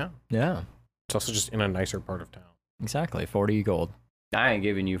 Yeah. Yeah, It's also just in a nicer part of town. exactly. 40 gold. I ain't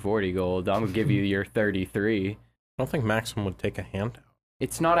giving you 40 gold. I'm gonna give you your 33. I don't think Maxim would take a handout.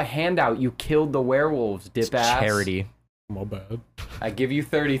 It's not a handout. You killed the werewolves, It's dip ass. charity. My bad. I give you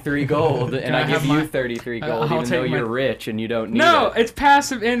 33 gold, and I have give my- you 33 I'll gold, even though take my- you're rich and you don't need no, it. it's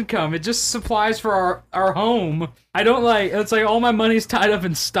passive income. It just supplies for our home. I don't like. It's like all my money's tied up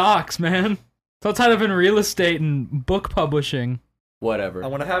in stocks, man. It's all tied up in real estate and book publishing, Whatever. I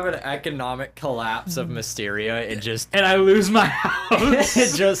want to have an economic collapse of Mysteria and just and I lose my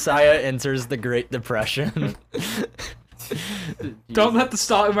house. Josiah enters the Great Depression. Don't let the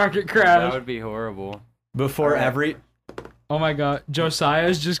stock market That crash. would be horrible. Before Alright. every, Oh my god, Josiah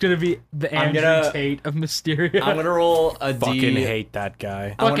is just gonna be the I'm Andrew gonna- Tate of Mysteria. I'm gonna roll a Fucking D. hate that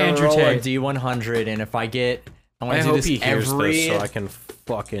guy. I'm Fuck gonna Andrew roll a Tate. D100, and if I get, I want I to do hope this he hears every. this so I can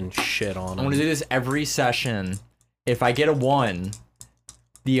fucking shit on I want to him. do this every session. If I get a 1,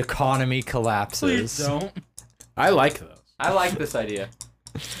 the economy collapses. Please don't. I like those. I like this idea.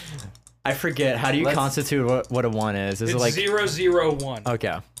 I forget. How do you Let's- constitute what a 1 is? Is It's it like 001.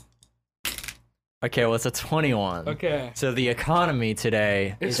 okay? Okay, well it's a 21. Okay. So the economy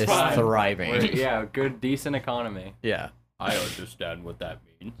today It's is fine. thriving. Yeah, good, decent economy. Yeah, I understand what that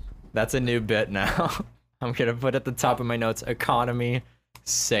means. that's a new bit now. I'm gonna put at the top of my notes, economy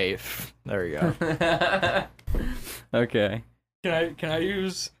safe. There we go. Okay. Can I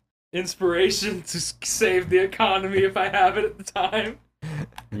use inspiration to save the economy if I have it at the time?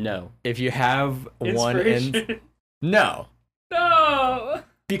 No. If you have one Inspiration. no, No.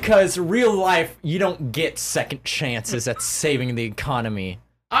 because real life you don't get second chances at saving the economy.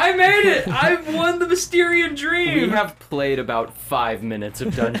 I made it. I've won the Mysterian dream. We have played about 5 minutes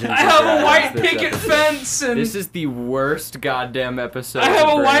of Dungeons I and have a Dragons white this picket episode. fence and This is the worst goddamn episode. I have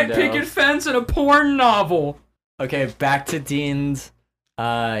of a white Braindown. picket fence and a porn novel. Okay, back to Dean's.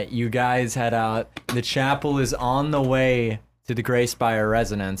 You guys head out. The chapel is on the way to the Gray Spire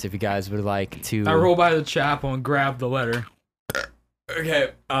residence. If you guys would like to. I roll by the chapel and grab the letter.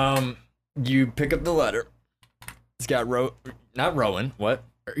 Okay. You pick up the letter. It's got not Rowan. What?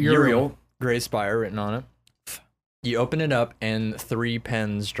 Uriel Gray Spire written on it. You open it up and 3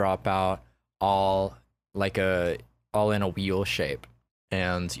 pens drop out, all all in a wheel shape.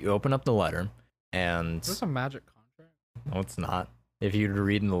 And you open up the letter, and Is this a magic contract? no, it's not. If you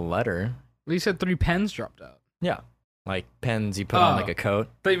read in the letter, You said 3 pens dropped out. yeah, like pens you put on Oh. like a coat.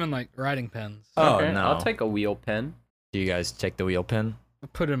 Not even like writing pens. Oh Okay, no! I'll take a wheel pen. Do you guys take the wheel pen? I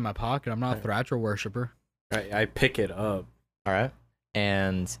put it in my pocket. I'm not a Thrasher worshiper. I pick it up. All right.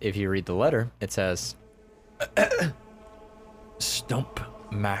 And if you read the letter, it says, Stump,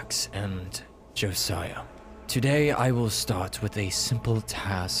 Max, and Josiah. Today I will start with a simple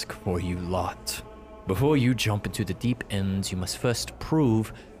task for you lot. Before you jump into the deep end, you must first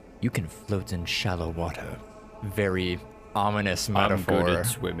prove you can float in shallow water. Very ominous metaphor.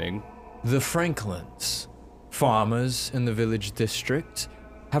 swimming. The Franklins, farmers in the village district,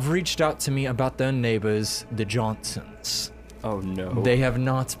 have reached out to me about their neighbors, the Johnsons. Oh no. They have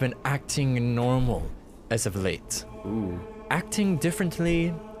not been acting normal as of late. Ooh. Acting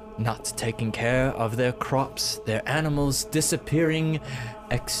differently, not taking care of their crops, their animals disappearing,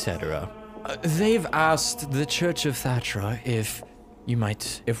 etc. They've asked the Church of Thatra if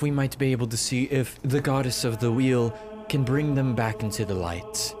we might be able to see if the goddess of the wheel can bring them back into the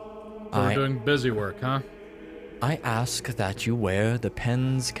light. We're doing busy work, huh? I ask that you wear the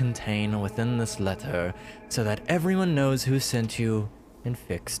pens contained within this letter so that everyone knows who sent you and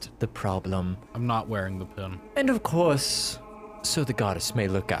fixed the problem. I'm not wearing the pin. And of course, so the goddess may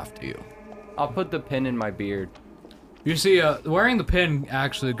look after you. I'll put the pin in my beard. You see, wearing the pin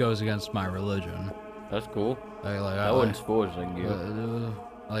actually goes against my religion. That's cool. Like, No one's forcing you.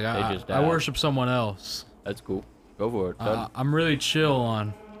 I worship someone else. That's cool. Go for it, son. I'm really chill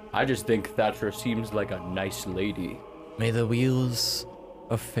on. I just think Thatcher seems like a nice lady. May the wheels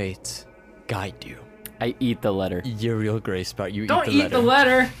of fate guide you. I eat the letter. You're real grace, but you Don't eat the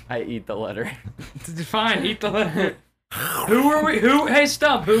letter. letter. I eat the letter. Fine, eat the letter. Hey,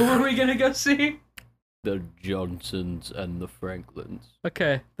 Stump, who were we gonna go see? The Johnsons and the Franklins.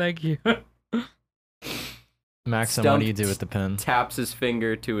 Okay, thank you. Maxim, what do you do with the pen? Taps his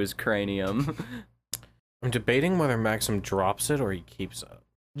finger to his cranium. I'm debating whether Maxim drops it or he keeps it.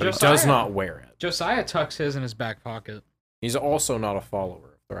 But he Josiah- does not wear it. Josiah tucks his in his back pocket. He's also not a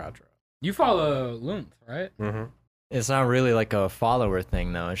follower of Thradra. You follow Lunth, right? Mm-hmm. It's not really like a follower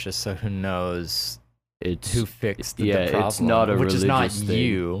thing, though. It's just so who knows It's who fixed the yeah, problem. it's not a which is not religious thing.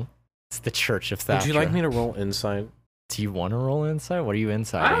 you. It's the Church of Thatcher. Would you like me to roll insight? Do you want to roll insight? What are you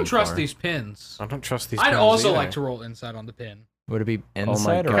inside? I don't trust these pins. I don't trust these. I'd pins also either. like to roll insight on the pin. Would it be Oh my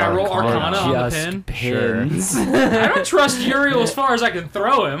insight or god. Can I roll arcana? Arcana on the Just pin? pins. I don't trust Uriel as far as I can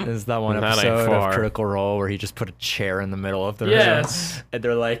throw him. Is that one That ain't episode far. of Critical Role where he just put a chair in the middle of the Yes. room? And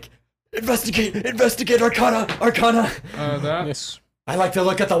they're like, investigate Arcana. That's I like to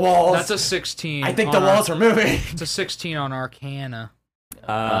look at the walls. that's a 16. I think the on walls are moving. It's a 16 on Arcana.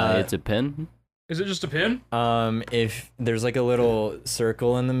 It's a pin. Is it just a pin? If there's like a little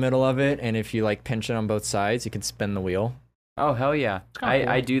circle in the middle of it, and if you like pinch it on both sides, you can spin the wheel. Oh hell yeah! kinda cool.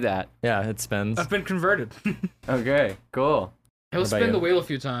 I do that. Yeah, it spins. I've been converted. Okay, cool. He'll What about spin you? the wheel a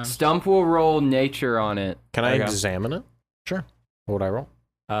few times. Stump will roll nature on it. Can I Okay. examine it? Sure. What would I roll?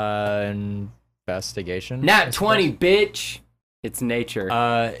 Investigation. I Nat suppose. 20, bitch. It's nature.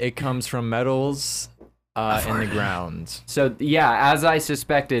 It comes from metals in the ground. So yeah, as I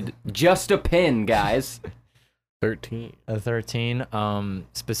suspected, just a pin, guys. 13. A 13.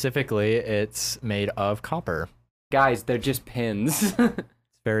 Specifically, it's made of copper. Guys, they're just pins.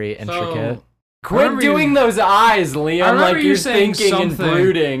 It's very intricate. So, Quit remember doing you- those eyes, I Liam, remember like you you're saying thinking and something.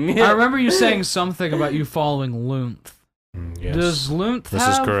 brooding. I remember you saying something about you following Lunth. Yes. Does Lunth This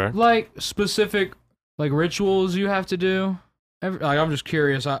is have correct. like specific like rituals you have to do? Like I'm just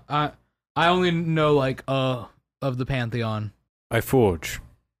curious. I only know like of the Pantheon. I forge.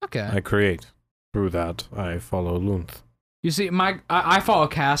 Okay. I create. Through that, I follow Lunth. You see, I follow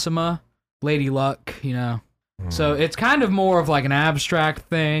Cassima, Lady Luck, you know. Mm. So it's kind of more of like an abstract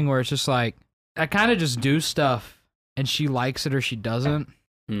thing where it's just like I kind of just do stuff and she likes it or she doesn't.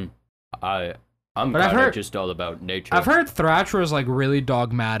 I'm But I've kind heard- of just all about nature. I've heard Thratra is like really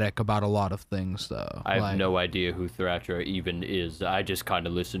dogmatic about a lot of things though. I have Like, no idea who Thratra even is. I just kind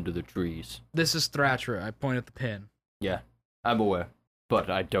of listen to the trees. This is Thratra. I point at the pin. Yeah, I'm aware, but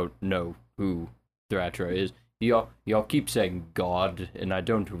I don't know who Thratra is. Y'all keep saying God, and I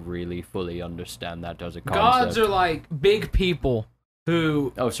don't really fully understand that as a concept. Gods are like big people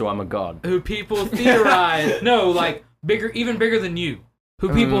who Oh, so I'm a god. people theorize. No, like bigger, even bigger than you.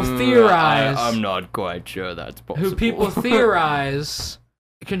 Who people theorize. I'm not quite sure that's possible. Who people theorize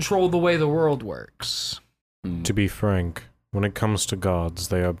control the way the world works. To be frank, when it comes to gods,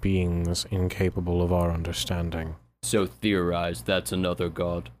 they are beings incapable of our understanding. So theorize that's another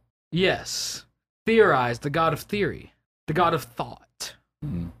god. Yes, theorize, the god of theory, the god of thought.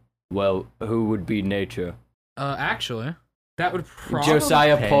 Well, who would be nature? Actually, that would probably.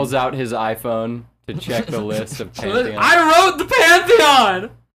 Josiah pulls out his iPhone to check the list of pantheons. I wrote the Pantheon.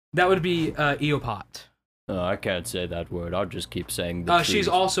 That would be Eopot. Oh, I can't say that word. I'll just keep saying the She's trees.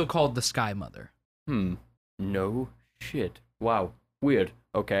 also called the Sky Mother. No shit. Wow. Weird.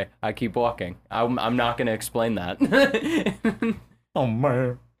 Okay, I keep walking. I'm not gonna explain that. Oh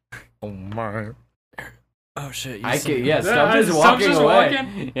man. Oh man. Oh shit. I can, yeah, Stump is walking just away.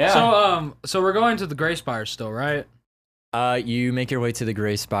 walking? Yeah. So we're going to the Grey Spire still, right? You make your way to the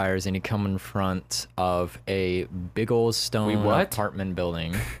Grey Spires and you come in front of a big old stone what? apartment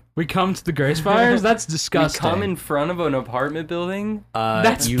building. We come to the Grey Spires? That's We disgusting. come in front of an apartment building.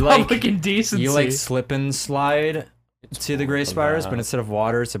 That's you public like indecency. you like slip and slide to the Grey Spires, but that. instead of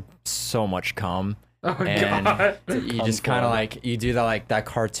water, it's so much cum. oh And god. you just kind of like you do that like that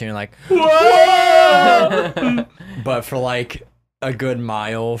cartoon like Whoa! but for like a good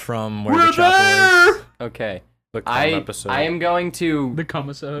mile from where We're the chapel is. Okay. The cum I episode. am going to. The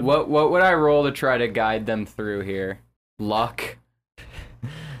commissode. What would I roll to try to guide them through here? Luck.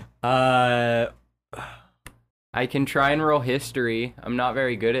 I can try and roll history. I'm not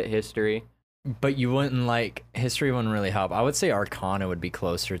very good at history. But you wouldn't like history wouldn't really help. I would say Arcana would be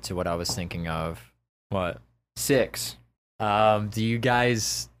closer to what I was thinking of. What? 6. Do you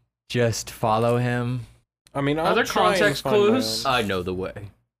guys just follow him? I mean, Are I'll there try and context find my clues? own. I know the way.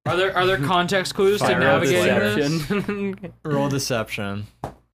 Are there context clues to Fire navigating this? Deception. Roll deception.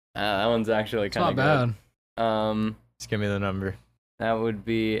 That one's actually It's kind not of bad. good. Just give me the number. That would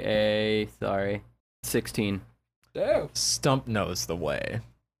be a 16. Stump knows the way.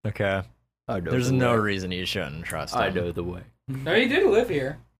 Okay. I know There's the no way. reason you shouldn't trust him. I know the way. No, you did live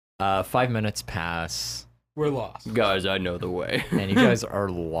here. 5 minutes pass, We're lost. Guys, I know the way. and you guys are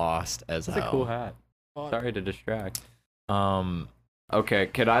lost as That's hell. a cool hat. Sorry to distract. Um, Okay,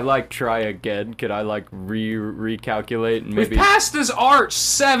 could I like try again? Could I like recalculate and We've maybe passed this arch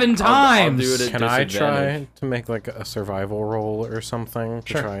 7 I'll times. do it at Can I disadvantage. try to make like a survival roll or something to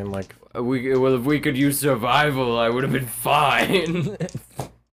Sure. try and like? Well, if we could use survival, I would have been fine.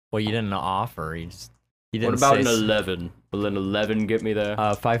 well, you didn't offer. You didn't What about say an s- 11? Will an 11 get me there?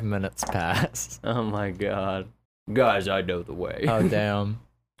 5 minutes pass. Oh my god. Guys, I know the way. Oh damn.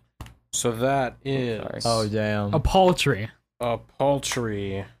 So that is Sorry. Oh damn. A paltry. a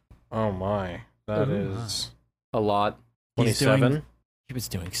paltry. Oh my, that Ooh. is A lot. He's doing- 27. He was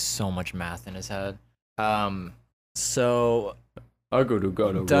doing so much math in his head. So I gotta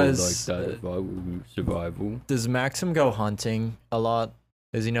roll Does, like that if I were survival. does Maxim go hunting a lot?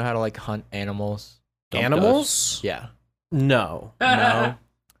 Does he know how to like hunt animals? Animals? Yeah. No, No.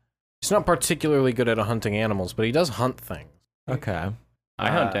 he's not particularly good at hunting animals, but he does hunt things. Okay. I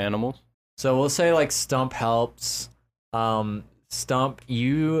hunt animals. So we'll say like Stump helps. Stump,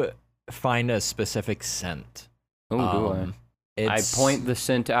 you find a specific scent. Oh, do I It's, point the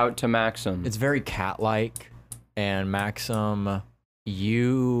scent out to Maxim. It's very cat-like, and Maxim,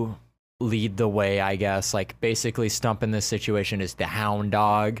 you lead the way, I guess. Like basically, Stump in this situation is the hound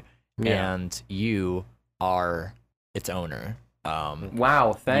dog, Yeah. and you are its owner.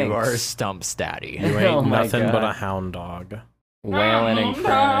 Wow, thanks. You are Stump's daddy. You ain't Oh my nothing but God. a hound dog. Wailing and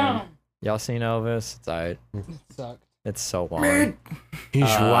crying. Y'all seen Elvis? It's alright. Sucked. It's so long. He's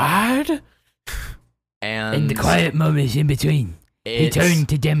what? And In the quiet moments in between, he it's- turned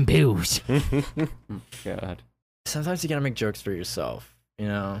to them pills. God. Sometimes you gotta make jokes for yourself, you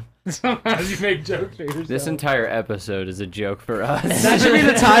know. Sometimes you make jokes for yourself. This entire episode is a joke for us. That should be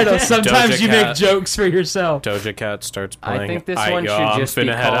the title. Sometimes Doja you Cat. make jokes for yourself. Doja Cat starts playing. I think this "Aight, one yo, should I'm just be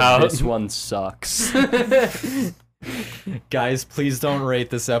finna head called out." This One Sucks. Guys, please don't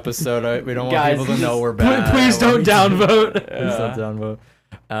rate this episode. We don't want Guys, people to know we're bad. Please don't downvote. Please don't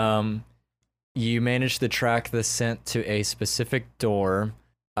downvote. You managed to track the scent to a specific door.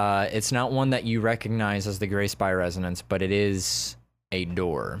 It's not one that you recognize as the Gray Spy Resonance, but it is a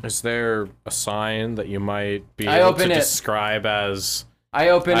door. Is there a sign that you might be I able open to it. describe as, I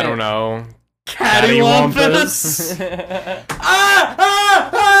open I it. don't know, Cattywampus.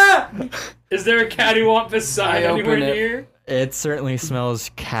 Is there a cattywampus sign I open anywhere it. near? It certainly smells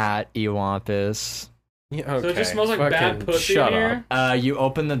cat ewampus. Yeah, okay. So it just smells like bad fucking pussy shut in up. here? You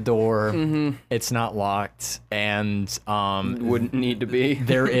open the door. Mhm. It's not locked, and Wouldn't need to be.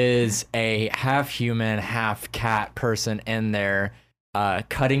 there is a half human, half cat person in there,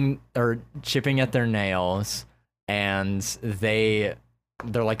 cutting or chipping at their nails, and they're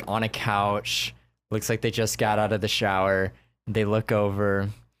like on a couch. Looks like they just got out of the shower. They look over,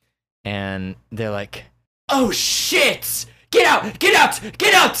 and they're like, "Oh shit! Get out! Get out!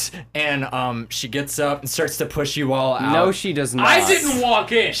 Get out!" And she gets up and starts to push you all out. No, she does not. I didn't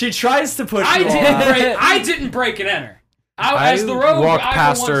walk in. She tries to push I you all didn't out. break. I didn't break and enter. As the rogue, walk I for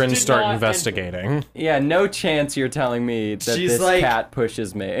past her once and did start not investigating. Yeah, no chance you're telling me that She's this like- cat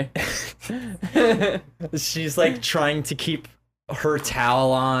pushes me. She's like trying to keep her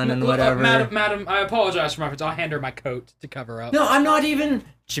towel on and Look, whatever. Madam, I apologize for my friends. I'll hand her my coat to cover up. No, I'm not even.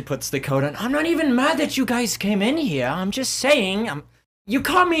 She puts the coat on. I'm not even mad that you guys came in here. I'm just saying, you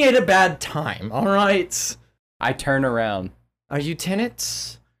caught me at a bad time. All right. I turn around. Are you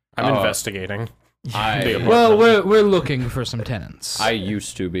tenants? I'm Oh. investigating. I The Well, we're looking for some tenants.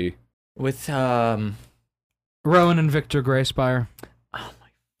 used to be. With Rowan and Victor Grayspire.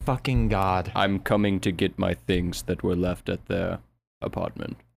 fucking God. I'm coming to get my things that were left at their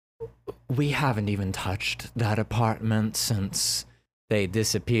apartment. We haven't even touched that apartment since they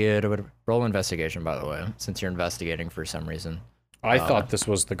disappeared. Or whatever. Roll investigation, by the way, since you're investigating for some reason. I thought this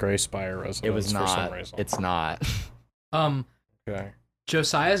was the Gray Spire residence It was for some not. reason. It's not. Okay.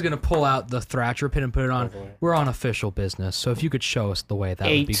 Josiah's gonna pull out the Thrasher pin and put it on. Lovely. We're on official business, so if you could show us the way, that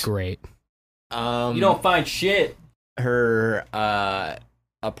would be 8. great. You don't find shit. Her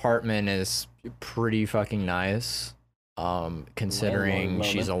apartment is pretty fucking nice. Considering Landlord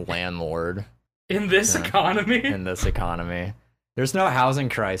she's a landlord In this Yeah. economy? in this economy. There's no housing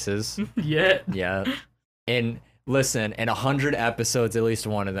crisis Yet. yet. And listen, in 100 episodes, at least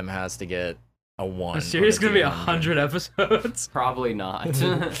one of them has to get a 1. The series on gonna be 200. 100 episodes. Probably not.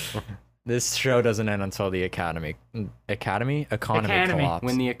 This show doesn't end until the economy Academy. collapses.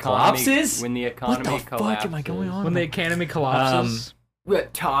 when the economy collapses? when the What economy the fuck am I going on? When the academy collapses.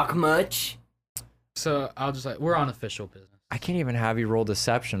 Talk much? So I'll just we're on official business. I can't even have you roll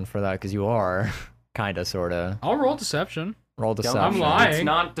deception for that because you are, kinda, sorta. I'll roll deception. Roll Don't- deception. I'm lying. It's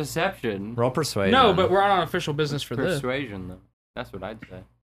not deception. Roll persuasion. No, but we're on official business for this. Persuasion, though. That's what I'd say.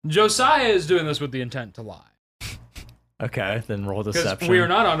 Josiah is doing this with the intent to lie. Okay, then roll Because deception. we are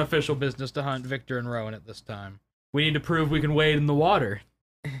not on official business to hunt Victor and Rowan at this time. We need to prove we can wade in the water.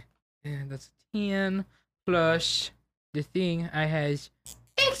 And that's 10 plus the thing I has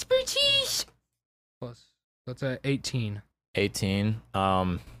expertise. Plus, that's a 18. 18.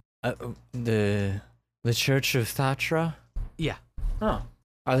 The Church of Thatra? Yeah. Oh.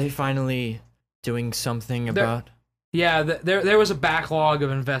 Are they finally doing something They're- about? Yeah, there was a backlog of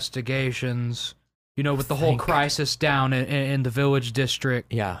investigations, you know, with the whole Thank- crisis down in the village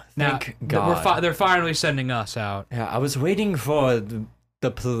district. Yeah, Now, thank God. they're finally sending us out. Yeah, I was waiting for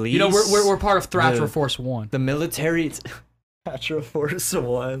the police. You know, we're part of Thrasher the- Force 1. the military. Thatra Force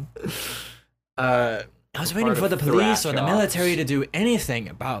 1. I was waiting part for of the police or the Thrash military Ops. to do anything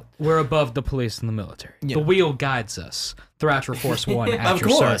about. We're above the police and the military. Yeah. The wheel guides us. Thrasher Force 1 at Of your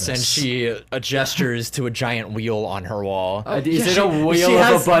course, service. and she gestures to a giant wheel on her wall. Is it she- a wheel she of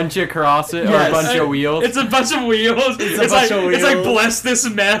has- a bunch across it, or Yes. a bunch of wheels? It's a bunch of wheels. It's, a bunch of It's like wheels. bless this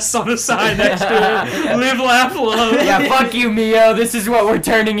mess on the side next to it. Live, laugh, love. Yeah, fuck you, Mio. This is what we're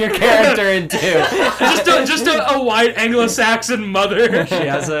turning your character into. just a white Anglo-Saxon mother.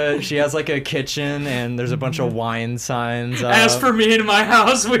 She has like a kitchen and there's a bunch of wine signs. As for me and my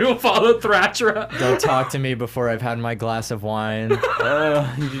house, we will follow Thratra. Don't talk to me before I've had my glass of wine.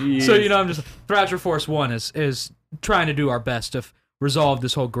 So you know, I'm just Thrasher Force 1 is trying to do our best to resolve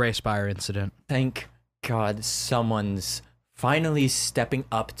this whole Grey Spire incident. Thank God someone's finally stepping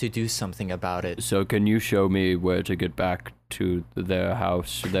up to do something about it. So can you show me where to get back to their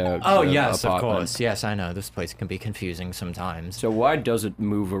house, their Oh their yes, of apartment? course. Yes, I know this place can be confusing sometimes. So why does it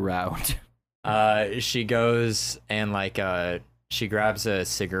move around? She goes and she grabs a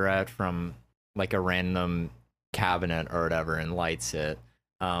cigarette from like a random cabinet or whatever and lights it.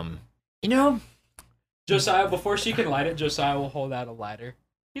 You know, Josiah, before she can light it, Josiah will hold out a lighter.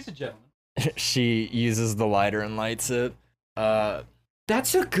 He's a gentleman. she uses the lighter and lights it.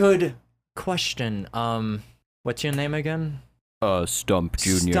 That's a good question. What's your name again? Stump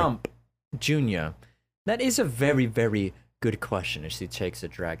Junior. Stump Junior. That is a very, very good question. As she takes a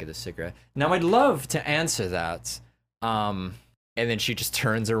drag of the cigarette. Now, I'd love to answer that. And then she just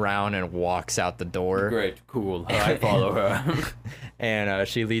turns around and walks out the door. Great, cool. I follow her. And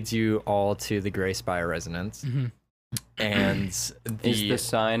she leads you all to the Grey Spire residence. Mhm. And Is the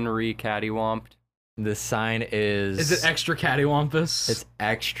sign re-cattywomped? the sign is... Is it extra cattywampus? It's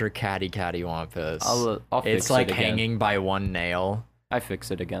extra cattywampus. I'll fix It's like it again. hanging by one nail. I fix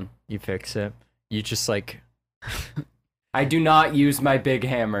it again. You fix it. You just like... I do not use my big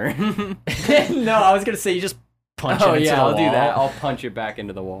hammer. No, I was gonna say you just punch Oh it into yeah, the I'll do wall. that. I'll punch it back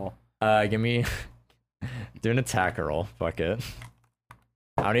into the wall. Give me... Do an attack roll. Fuck it.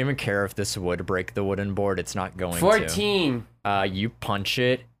 I don't even care if this would break the wooden board. It's not going 14. to. You punch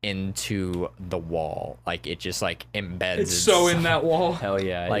it into the wall. Like, it just, like, embeds It's so in itself. that wall. Hell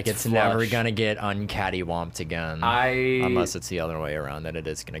yeah. Like, it's never flush. gonna get uncattywomped again. Unless it's the other way around, that it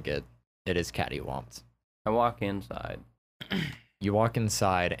is gonna get... It is cattywomped. I walk inside. You walk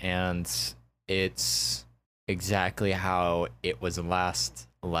inside, and it's exactly how it was last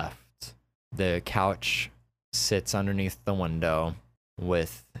left. The couch sits underneath the window,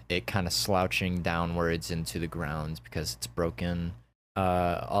 with it kind of slouching downwards into the ground because it's broken.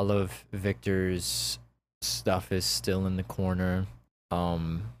 All of Victor's stuff is still in the corner.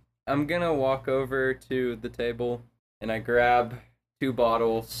 I'm gonna walk over to the table and I grab 2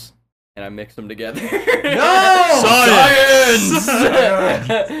 bottles and I mix them together. Science!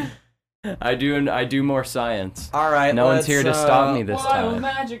 Science! I do more science. All right, No one's here to stop me this Wild time.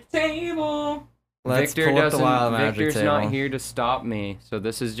 magic table. Let's Victor pull up the wild doesn't. magic Victor's table. not here to stop me, so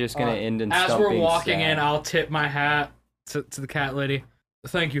this is just gonna end in As Stump we're being walking sad. in, I'll tip my hat to the cat lady.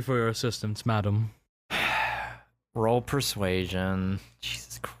 Thank you for your assistance, madam. Roll persuasion.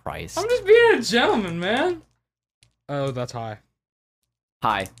 Jesus Christ. I'm just being a gentleman, man. Oh, that's high.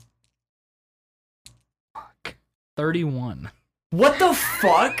 Hi. 31. What the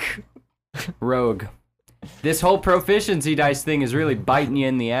fuck? Rogue. This whole proficiency dice thing is really biting you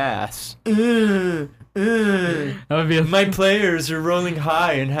in the ass. That would be My players are rolling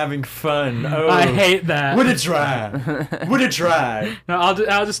high and having fun. Oh, I hate that. What a try! What a try! No,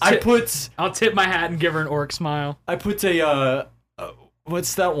 I'll just I'll tip my hat and give her an orc smile. I put a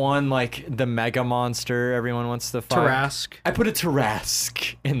what's that one, like the mega monster everyone wants to fight? Tarask. I put a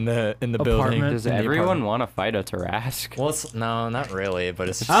Tarask in the building. Apartment. Does in the everyone apartment. want to fight a Tarask? Well, no, not really, but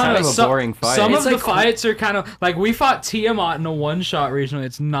it's I kind don't of know. a boring fight. Some It's of the like- fights are kind of like we fought Tiamat in a one shot recently.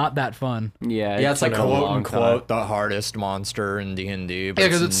 It's not that fun. Yeah, yeah, it's like took a quote long unquote the hardest monster in D&D. Yeah,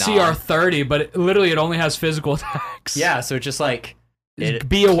 because it's CR30, but it only has physical attacks. Yeah, so it's just like it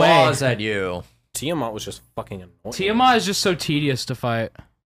Be away. claws at you. Tiamat was just fucking annoying. Tiamat is just so tedious to fight.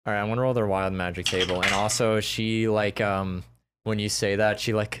 All right, I'm gonna roll their wild magic table, and also she like when you say that,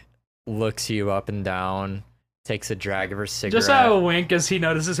 she like looks you up and down, takes a drag of her cigarette, Just a wink as he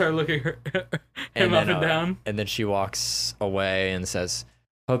notices her looking him and up then, and down. and then she walks away and says,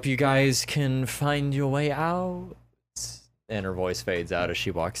 "Hope you guys can find your way out." And her voice fades out as she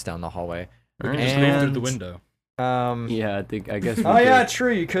walks down the hallway. We can just leave through And- the window. Yeah, I guess. we Oh yeah, could.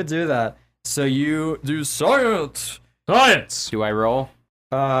 true. You could do that. So you do science. Science! Do I roll?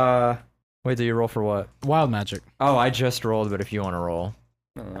 Wait, do you roll for what? Wild magic. Oh, I just rolled, but if you want to roll.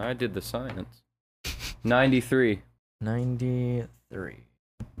 Oh, I did the science. 93. 93.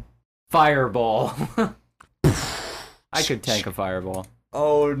 Fireball. I could tank a fireball.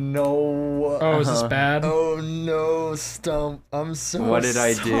 Oh no. Oh, is this bad? Oh no, Stump. I'm so What did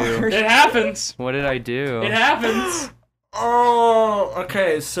I do? It happens! What did I do? It happens! Oh,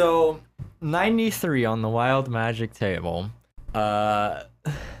 okay, so 93 on the wild magic table.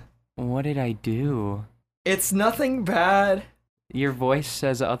 What did I do? It's nothing bad. Your voice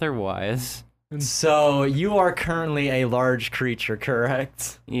says otherwise. So you are currently a large creature,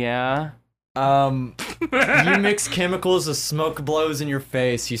 correct? Yeah. You mix chemicals, the smoke blows in your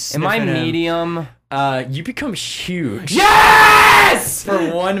face, you sniff Am I it in. medium? You become huge Yes! for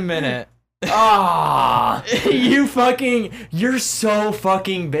 1 minute. Ah! You're so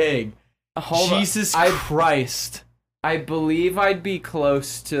fucking big. Hold on. Jesus I Christ. I believe I'd be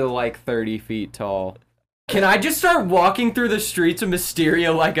close to like 30 feet tall. Can I just start walking through the streets of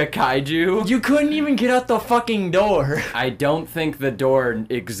Mysteria like a kaiju? You couldn't even get out the fucking door. I don't think the door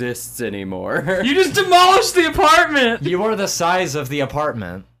exists anymore. You just demolished the apartment! You are the size of the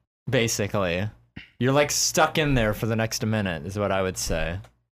apartment, basically. You're like stuck in there for the next minute, is what I would say.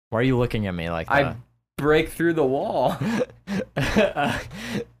 Why are you looking at me like I break through the wall. that?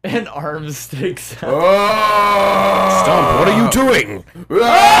 An arm sticks out. Stump, what are you doing?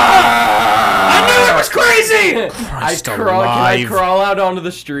 I knew it was crazy! Christ Can I alive. crawl out onto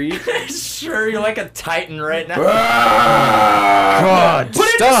the street? Sure, you're like a titan right now. God, Put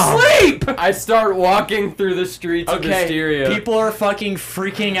it to sleep! I start walking through the streets of Okay, Mysteria. people are fucking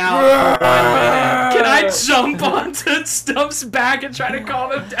freaking out for 1 minute. Can I jump onto Stump's back and try to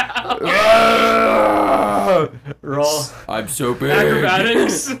calm him down? Roll. I'm so big.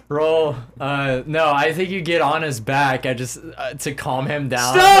 Acrobatics. Roll. No, I think you get on his back. I just to calm him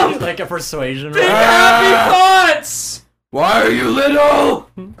down. Stop! Like a persuasion. Big roll. happy thoughts! Why are you little?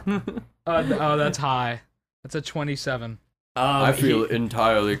 Oh, that's high. That's a 27. I feel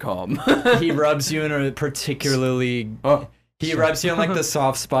entirely calm. He rubs you in a particularly. He rubs you on like the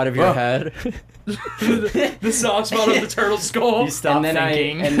soft spot of your head. The soft spot of the turtle skull. You stop and then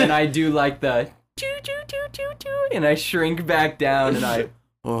thinking. and then I do like the choo choo choo choo choo, and I shrink back down, and I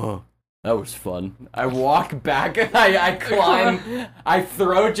that was fun. I walk back. I climb. I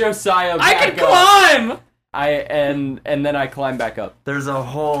throw Josiah I back can up. climb! And then I climb back up. There's a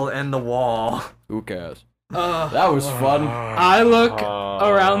hole in the wall. Who cares? That was fun. I look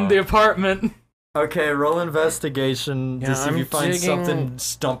around the apartment. Okay, roll investigation to Yeah, see if you I'm find digging- something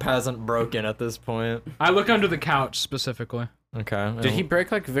Stump hasn't broken at this point. I look under the couch specifically. Okay. Did he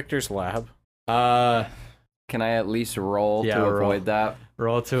break like Victor's lab? Can I at least roll Yeah, to roll. avoid that?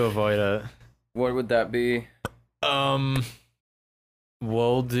 Roll to avoid it. What would that be?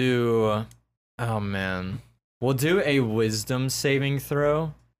 We'll do. Oh man, we'll do a wisdom saving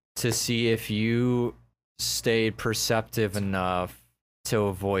throw to see if you stayed perceptive enough to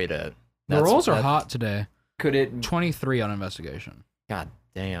avoid it. The rolls are that- hot today. Could it 23 on investigation. God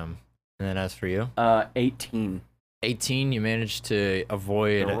damn. And then as for you, 18? 18, you managed to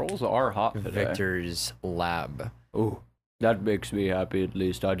avoid The rolls are hot today. Victor's lab. Oh, that makes me happy. At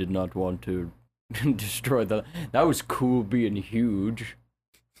least I did not want to destroy the. That was cool being huge.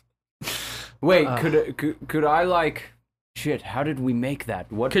 Wait, could I like Shit, how did we make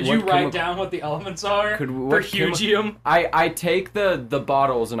that? What Could what you write chemi- down what the elements are Could- for what chemi- Hugium? I take the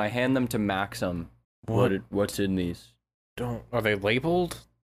bottles and I hand them to Maxim. What's in these? Are they labeled?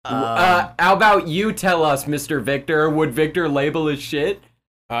 How about you tell us, Mr. Victor? Would Victor label his shit?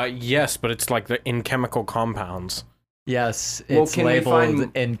 Yes, but it's like in chemical compounds. Yes, Well, it's can we labeled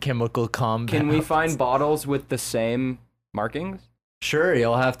find- in chemical compounds. Can we find bottles with the same markings? Sure,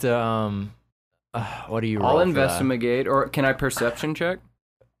 you'll have to what do you roll I'll for that? investigate, or can I perception check?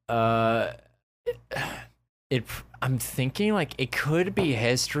 I'm thinking like it could be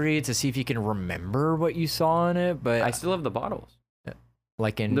history to see if you can remember what you saw in it, but I still have the bottles.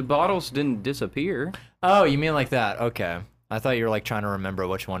 like in The bottles didn't disappear. Oh, you mean like that? Okay. I thought you were like trying to remember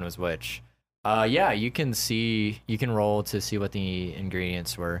which one was which. Yeah, you can roll to see what the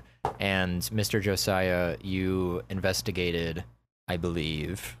ingredients were. And Mr. Josiah, you investigated, I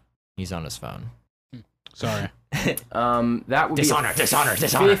believe. He's on his phone. Sorry. That would Dishonor, be dishonor,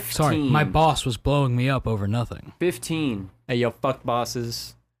 dishonor. 15. Sorry, my boss was blowing me up over nothing. 15. Hey, yo, fuck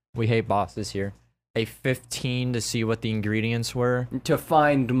bosses. We hate bosses here. A 15 to see what the ingredients were. To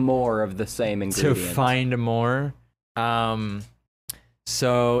find more of the same ingredients. To find more.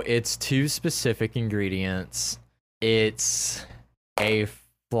 So it's two specific ingredients. It's a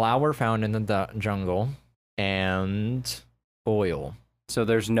flower found in the jungle and oil. So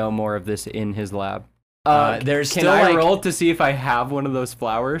there's no more of this in his lab. There's Can still I like, roll to see if I have one of those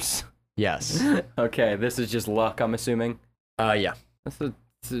flowers? Yes. Okay, this is just luck, I'm assuming. Yeah.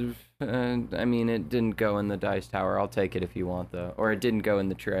 I mean, it didn't go in the dice tower. I'll take it if you want, though. Or it didn't go in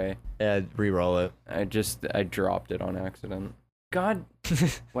the tray. Re-roll it. I dropped it on accident. God.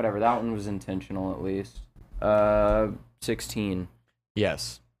 Whatever, that one was intentional, at least. 16.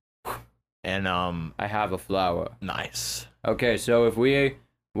 Yes. And I have a flower. nice. Okay, so if we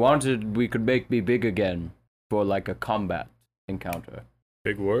wanted, we could make me big again for like a combat encounter.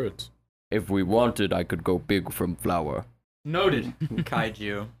 Big words. If we wanted, I could go big from flower. Noted.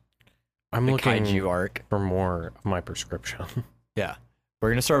 Kaiju. I'm The looking kaiju arc. for more of my prescription. Yeah. We're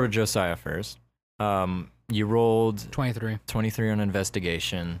gonna start with Josiah first. You rolled 23. 23 on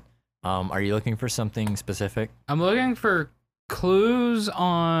investigation. Are you looking for something specific? I'm looking for clues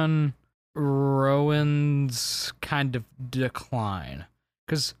on Rowan's kind of decline.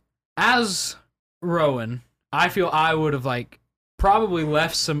 Because as Rowan, I feel I would have like probably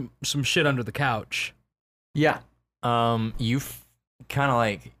left some shit under the couch. Yeah. You kind of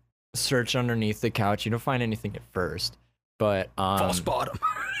like search underneath the couch. You don't find anything at first, but bottom.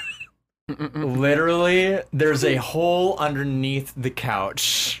 literally there's a hole underneath the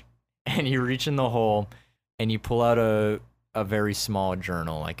couch, and you reach in the hole, and you pull out a very small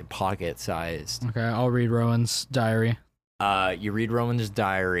journal, like a pocket-sized. Okay, I'll read Rowan's diary. You read Rowan's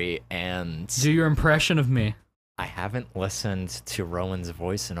diary, and Do your impression of me. I haven't listened to Rowan's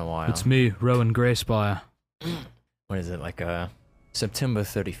voice in a while. It's me, Rowan Greyspire. What is it, like September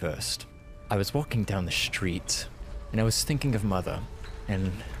 31st. I was walking down the street, and I was thinking of Mother,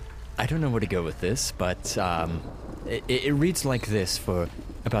 and I don't know where to go with this, but it reads like this for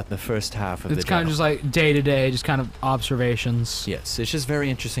about the first half of It's the kind of journal. just like day to day, just kind of observations. Yes, it's just very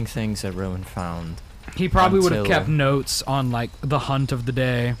interesting things that Rowan found. He probably would have Until- kept notes on like the hunt of the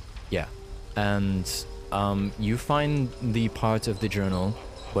day. Yeah, and you find the part of the journal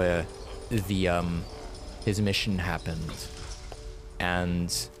where the his mission happened,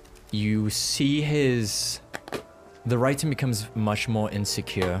 and you see the writing becomes much more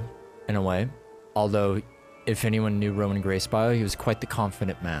insecure in a way. Although, if anyone knew Rowan Greyspire, he was quite the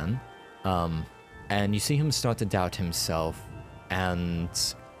confident man. And you see him start to doubt himself, and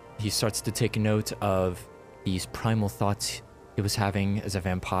he starts to take note of these primal thoughts he was having as a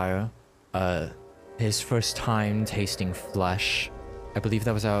vampire. His first time tasting flesh. I believe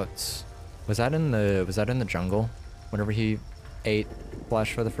that was out. Was that in the jungle? Whenever he ate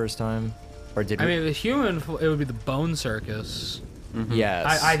flesh for the first time, or did I we? mean, the human, it would be the bone circus.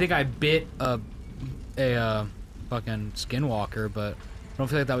 Yes. I think I bit a fucking skinwalker, but I don't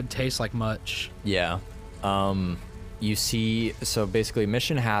feel like that would taste like much. Yeah. You see, so basically,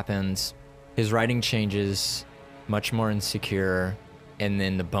 mission happens. His writing changes, much more insecure, and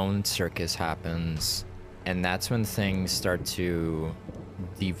then the bone circus happens, and that's when things start to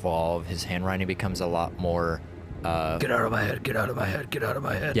devolve. His handwriting becomes a lot more. Get out of my head! Get out of my head! Get out of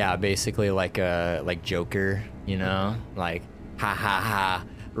my head! Yeah, basically like Joker, you know, like ha ha ha,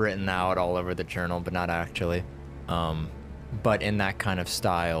 written out all over the journal, but not actually. But in that kind of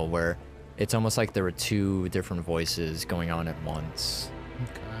style where it's almost like there were two different voices going on at once.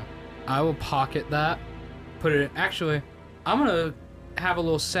 Okay. I will pocket that. Put it in. Actually, I'm gonna have a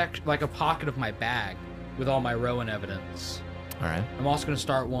little section, like a pocket of my bag, with all my Rowan evidence. All right. I'm also gonna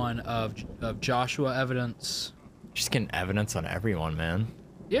start one of Joshua evidence. Just getting evidence on everyone, man.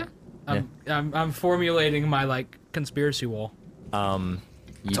 Yeah. I'm formulating my like conspiracy wall.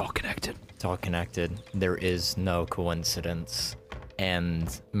 It's all connected. It's all connected. There is no coincidence.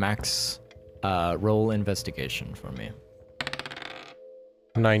 And Max, roll investigation for me.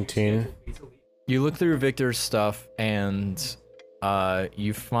 19. You look through Victor's stuff and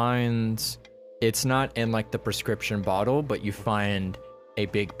you find it's not in like the prescription bottle, but you find a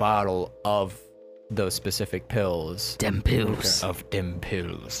big bottle of those specific pills. Dem pills. Of dim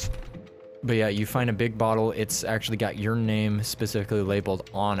pills. But yeah, you find a big bottle. It's actually got your name specifically labeled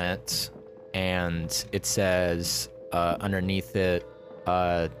on it, and it says underneath it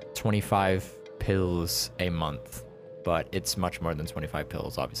 25 pills a month. But it's much more than 25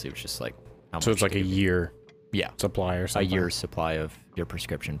 pills. Obviously, it was just like how much. So it's like a year yeah, supply or a something? year's supply of your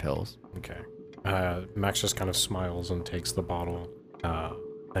prescription pills. Okay. Max just kind of smiles and takes the bottle.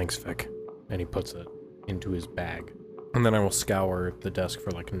 Thanks, Vic. And he puts it into his bag. And then I will scour the desk for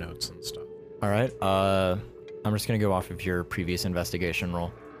like notes and stuff. All right. I'm just gonna go off of your previous investigation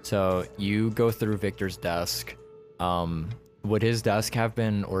roll. So you go through Victor's desk. Would his desk have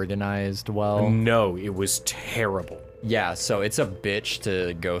been organized well? No, it was terrible. Yeah. So it's a bitch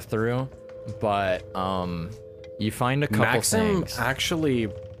to go through, but you find a couple Maxim things. actually,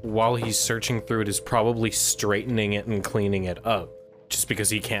 while he's searching through it, is probably straightening it and cleaning it up, just because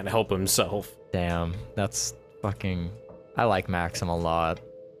he can't help himself. Damn, that's fucking. I like Maxim a lot.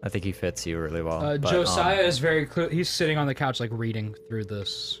 I think he fits you really well. but, Josiah is very clear. He's sitting on the couch, like reading through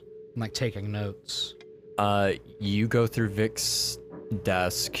this, and, like taking notes. You go through Vic's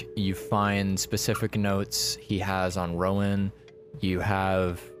desk. You find specific notes he has on Rowan. You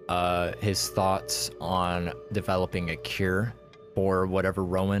have his thoughts on developing a cure for whatever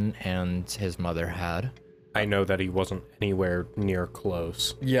Rowan and his mother had. I know that he wasn't anywhere near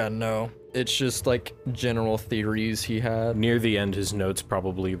close. Yeah, no. It's just like general theories he had. Near the end, his notes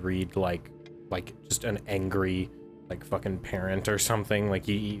probably read like just an angry, like fucking parent or something. Like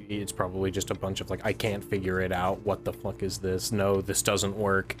it's probably just a bunch of like, I can't figure it out. What the fuck is this? No, this doesn't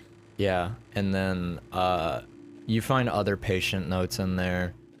work. Yeah, and then you find other patient notes in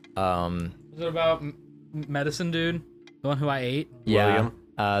there. Is it about medicine dude? The one who I ate? Yeah.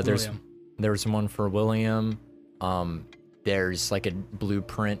 William? William. There's one for William. There's like a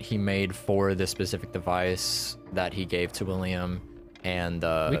blueprint he made for the specific device that he gave to William, and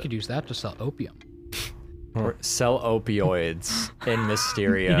We could use that to sell opium. or sell opioids in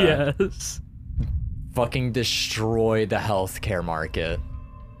Mysteria. Yes. Fucking destroy the healthcare market.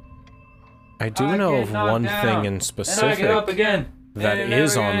 I do know of one thing in specific again. that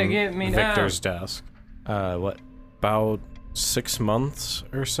is on Victor's desk. What? About 6 months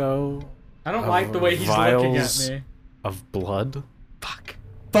or so I don't like the way he's looking at vials me. of blood Fuck.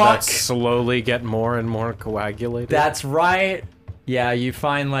 that slowly get more and more coagulated. That's right. Yeah, you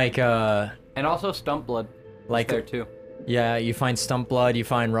find like And also stump blood. like There too. yeah, you find stump blood, you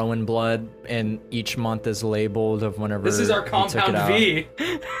find Rowan blood, and each month is labeled of whenever. This is our he took it compound out. V.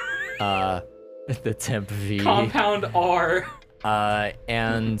 The temp V. Compound R.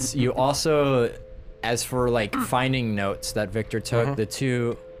 And you also, as for like finding notes that Victor took, the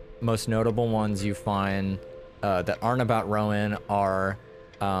two most notable ones you find that aren't about Rowan are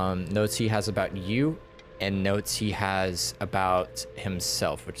notes he has about you and notes he has about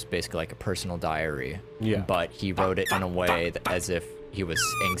himself, which is basically like a personal diary. Yeah. But he wrote it in a way that, as if he was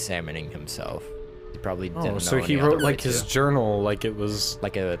examining himself. He probably didn't know so he any other wrote way like to. his journal like it was.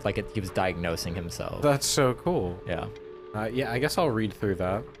 he was diagnosing himself. That's so cool. Yeah. Yeah, I guess I'll read through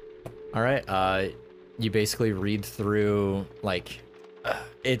that. All right. You basically read through like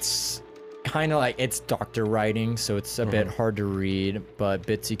it's kind of like it's doctor writing, so it's a bit hard to read, but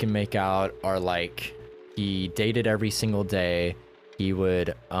bits you can make out are like he dated every single day. He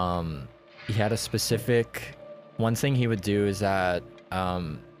would he had a specific one thing he would do is that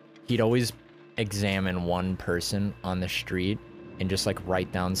he'd always examine one person on the street and just like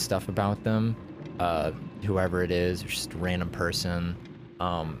write down stuff about them, whoever it is, just a random person,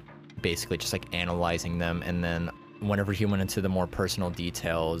 basically just like analyzing them. And then whenever he went into the more personal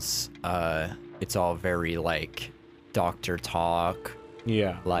details, it's all very like doctor talk,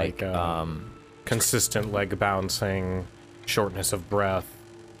 Yeah. like consistent leg bouncing, shortness of breath.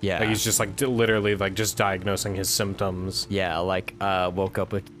 yeah, Like he's just like literally like just diagnosing his symptoms. yeah, like woke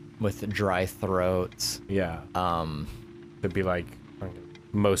up with dry throat. Yeah. It'd be like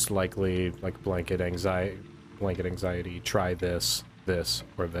most likely like blanket anxiety, try this,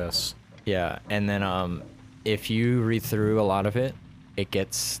 or this. Yeah, and then if you read through a lot of it, it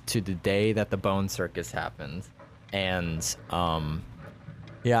gets to the day that the Bone Circus happened. And,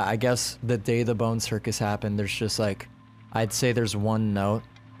 yeah, I guess the day the Bone Circus happened, there's just like, I'd say there's one note,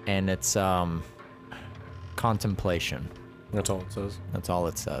 and it's, contemplation. That's all it says. That's all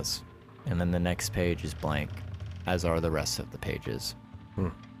it says. And then the next page is blank, as are the rest of the pages.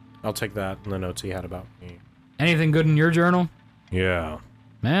 I'll take that and the notes he had about me. Anything good in your journal? Yeah,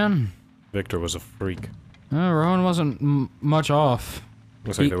 Man, Victor was a freak. Rowan wasn't much off.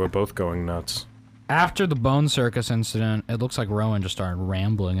 Looks like they were both going nuts. After the Bone Circus incident, it looks like Rowan just started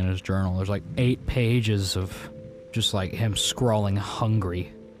rambling in his journal. There's like 8 pages of just like him scrawling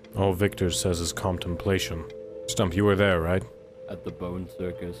hungry. All Victor says is contemplation. Stump, you were there, right? At the Bone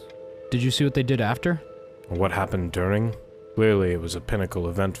Circus. Did you see what they did after? What happened during? Clearly, it was a pinnacle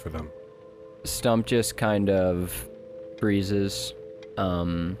event for them. Stump just kind of freezes,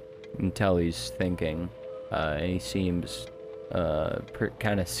 until he's thinking, and he seems,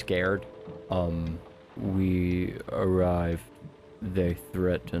 kind of scared. We arrived, they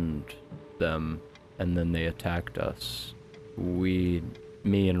threatened them, and then they attacked us. Me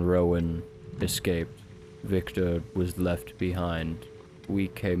and Rowan escaped. Victor was left behind. We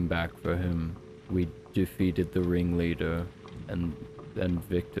came back for him. We defeated the ringleader, and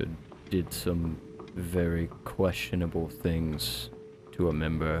Victor did some very questionable things to a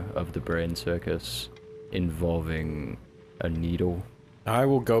member of the Brain Circus involving a needle. I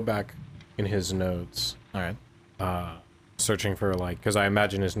will go back in his notes, All right. searching for, like, because I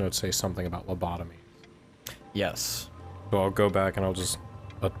imagine his notes say something about lobotomy. Yes. So I'll go back and I'll just...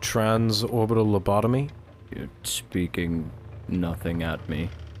 A transorbital lobotomy? You're speaking nothing at me.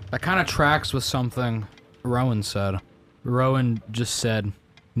 That kind of tracks with something Rowan said. Rowan just said,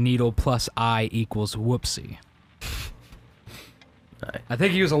 needle plus I equals whoopsie. I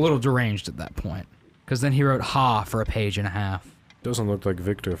think he was a little deranged at that point. Because then he wrote ha for a page and a half. Doesn't look like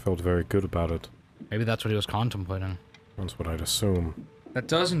Victor felt very good about it. Maybe that's what he was contemplating. That's what I'd assume. That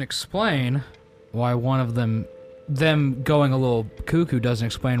doesn't explain why one of them going a little cuckoo doesn't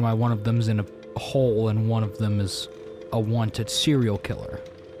explain why one of them's in a hole and one of them is a wanted serial killer.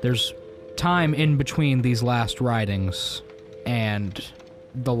 There's time in between these last writings and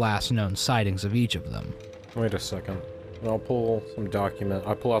the last known sightings of each of them. Wait a second. I'll pull some document.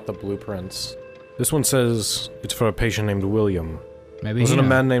 I'll pull out the blueprints. This one says it's for a patient named William. Maybe Wasn't he a knows.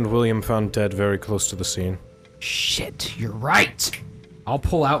 man named William found dead very close to the scene? Shit, you're right. I'll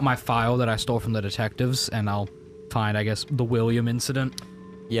pull out my file that I stole from the detectives and I'll find, I guess, the William incident.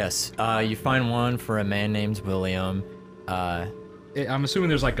 Yes. You find one for a man named William. I'm assuming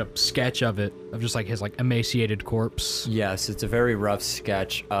there's like a sketch of it, of just like his like emaciated corpse. Yes, it's a very rough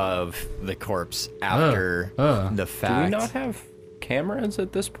sketch of the corpse after the Do fact. we not have cameras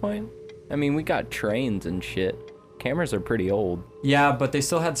at this point? I mean, we got trains and shit. Cameras are pretty old. Yeah, but they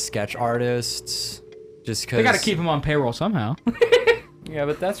still had sketch artists. Just because They gotta keep him on payroll somehow. Yeah,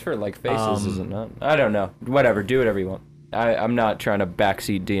 but that's for, like, faces, is it not? I don't know. Whatever, do whatever you want. I'm not trying to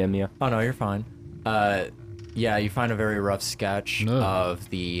backseat DM you. Oh no, you're fine. Yeah, you find a very rough sketch No. of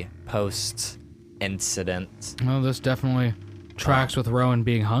the post incident. Well, this definitely tracks with Rowan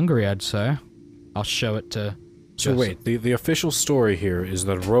being hungry, I'd say. I'll show it to... So wait, the official story here is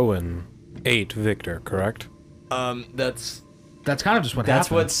that Rowan ate Victor, correct? That's That's kind of just what That's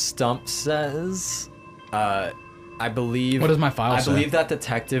happened. what Stump says. I believe. What does my file I say? believe that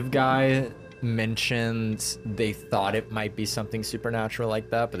detective guy mentioned they thought it might be something supernatural like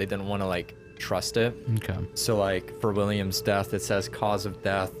that, but they didn't want to like trust it. Okay. So like for William's death, it says cause of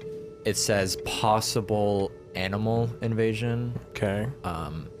death. It says possible animal invasion. Okay.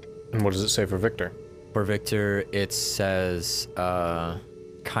 And what does it say for Victor? For Victor, it says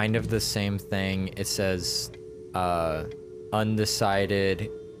kind of the same thing. It says undecided,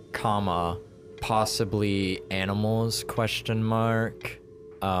 comma, possibly animals, question mark.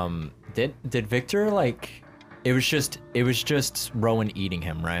 Did Victor like it was just Rowan eating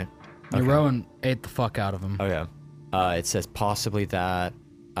him, right? Yeah, Rowan ate the fuck out of him. Oh yeah. It says possibly that,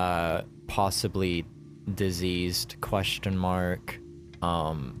 possibly diseased, question mark.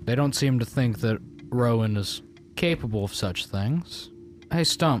 They don't seem to think that Rowan is capable of such things. Hey,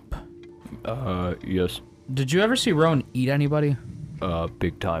 Stump, Yes. did you ever see Rowan eat anybody?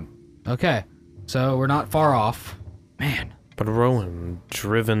 Big time. Okay, so we're not far off. Man, But Rowan,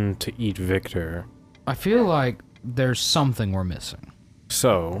 driven to eat Victor. I feel like there's something we're missing.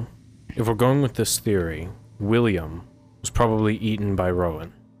 So, if we're going with this theory, William was probably eaten by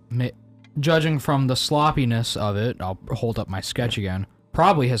Rowan. Judging from the sloppiness of it, I'll hold up my sketch again,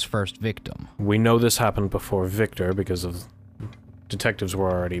 probably his first victim. We know this happened before Victor because of detectives were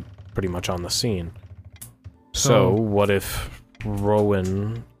already pretty much on the scene. So what if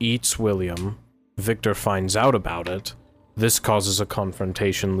Rowan eats William, Victor finds out about it, this causes a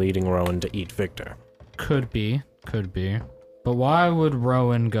confrontation leading Rowan to eat Victor. Could be. But why would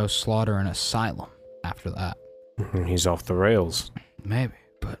Rowan go slaughter an asylum after that? He's off the rails. Maybe,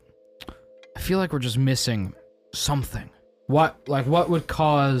 but I feel like we're just missing something. What would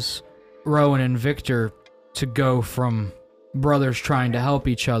cause Rowan and Victor to go from brothers trying to help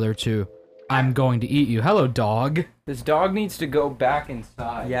each other to I'm going to eat you? Hello, dog. This dog needs to go back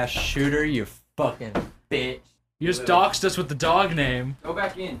inside. Yeah, shooter, you fucking bitch. You just doxed us with the dog name. Go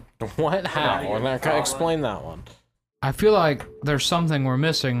back in. What? How? Explain that one. I feel like there's something we're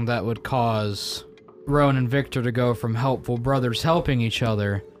missing that would cause Rowan and Victor to go from helpful brothers helping each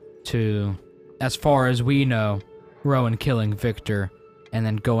other to, as far as we know, Rowan killing Victor and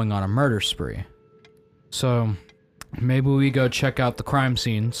then going on a murder spree. So, maybe we go check out the crime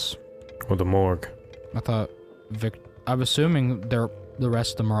scenes. Or the morgue. I'm assuming the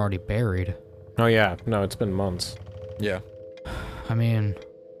rest of them are already buried. Oh yeah, no, it's been months. Yeah. I mean,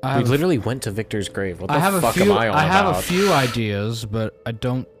 We literally went to Victor's grave. What the I have fuck a few. am I on I have about? a few ideas, but I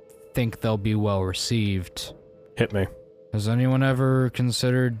don't think they'll be well received. Hit me. Has anyone ever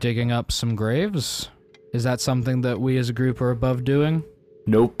considered digging up some graves? Is that something that we as a group are above doing?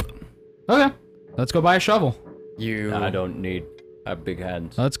 Nope. Okay, let's go buy a shovel. I don't need big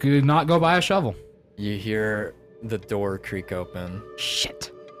hands. Let's not go buy a shovel. You hear the door creak open,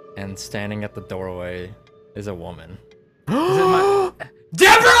 Shit. and standing at the doorway is a woman. Is it my...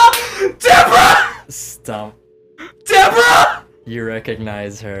 Deborah! Deborah! Stump. Deborah! You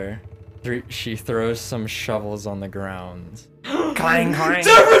recognize her. She throws some shovels on the ground. Clang, clang.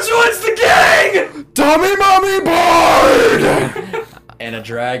 Deborah joins the gang! Tommy Mommy Board! And a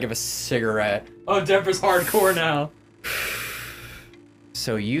drag of a cigarette. Oh, Deborah's hardcore now.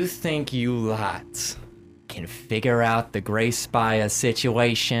 So you think you lot can figure out the Gray Spire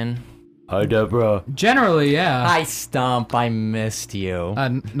situation? Hi, Deborah. Generally, yeah. Hi, Stump. I missed you.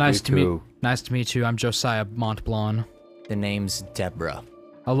 Nice to too. meet you. I'm Josiah Montblanc. The name's Deborah.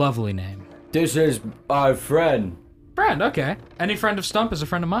 A lovely name. This is my friend. Friend, okay. Any friend of Stump is a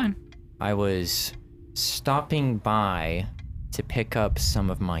friend of mine. I was stopping by to pick up some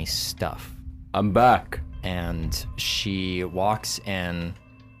of my stuff. I'm back. And she walks in,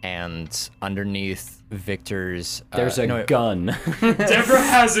 and underneath Victor's... There's a gun. Deborah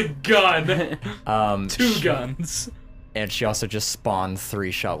has a gun. Two she- guns. And she also just spawned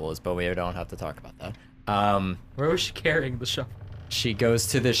 3 shovels, but we don't have to talk about that. Where was she carrying the shovel? She goes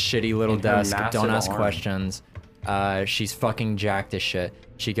to this shitty little her desk. massive Don't ask arm. questions. She's fucking jacked as shit.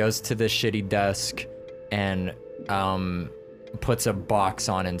 She goes to this shitty desk and puts a box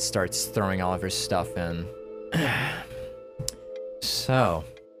on and starts throwing all of her stuff in. So,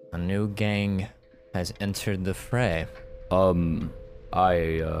 a new gang has entered the fray. I'm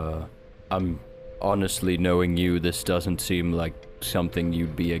honestly, knowing you, this doesn't seem like something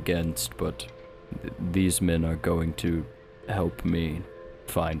you'd be against, but these men are going to help me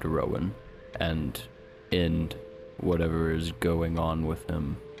find Rowan and end whatever is going on with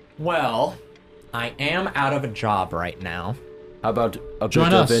him. Well, I am out of a job right now. How about a Join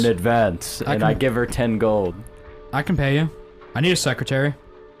bit us. of in advance, and I can- give her 10 gold. I can pay you. I need a secretary.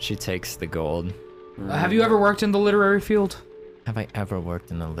 She takes the gold. Have you ever worked in the literary field? Have I ever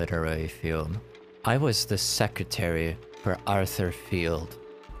worked in the literary field? I was the secretary for Arthur Field.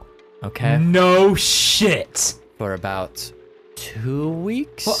 Okay? No shit. For about 2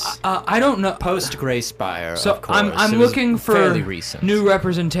 weeks? Well, I don't know. Post Gray Spire, So of course. I'm It was looking for fairly recent. new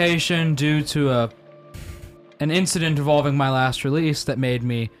representation due to an incident involving my last release that made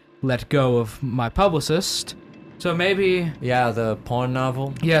me let go of my publicist. So maybe, Yeah, the porn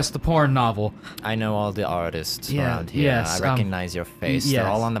novel. yes, the porn novel. I know all the artists Yeah, around here. yes, I recognize your face. yes.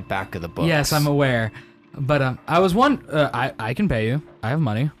 They're all on the back of the books. Yes, I'm aware. But I was I can pay you. I have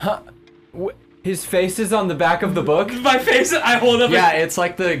money. His face is on the back of the book? My face, I hold up. Yeah, it's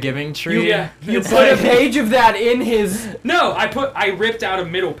like the Giving Tree. You It's Put a like- page of that in his... No, I ripped out a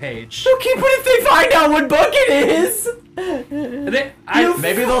middle page. Okay, but if they find out what book it is...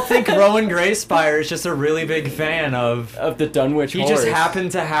 Maybe they'll think Rowan Greyspire is just a really big fan of. Of the Dunwich He horse. just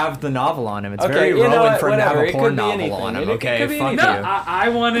happened to have the novel on him. It's Okay, very you know Rowan what, for him to have whatever, a it porn could be novel anything. on him. It Okay, could be fuck anything. you. No, I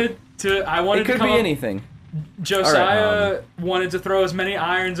wanted to. I wanted It could to come be up. anything. Josiah wanted to throw as many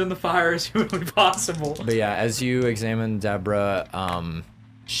irons in the fire as humanly possible. But yeah, as you examine Deborah,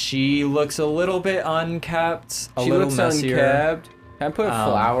 she looks a little bit unkept, a She little looks messier. uncapped. Can I put a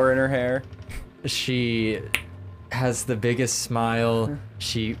flower in her hair? She has the biggest smile.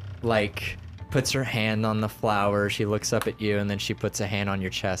 She like puts her hand on the flower. She looks up at you and then she puts a hand on your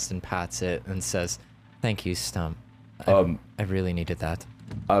chest and pats it and says, "Thank you, Stump." I really needed that.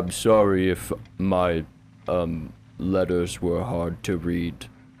 I'm sorry if my letters were hard to read.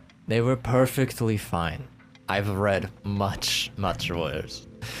 They were perfectly fine. I've read much worse.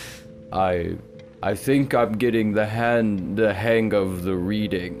 I think I'm getting the hang of the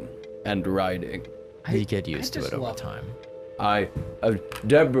reading and writing. You get used to just it over love- time.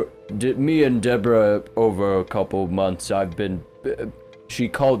 Me and Deborah, over a couple months, I've been, she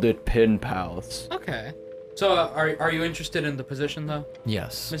called it pen pals. Okay. So, are you interested in the position, though,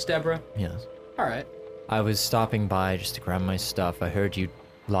 Yes. Miss Deborah? Yes. All right. I was stopping by just to grab my stuff. I heard you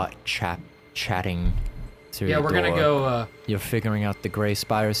lot chatting through Yeah, the we're door. gonna go. You're figuring out the Gray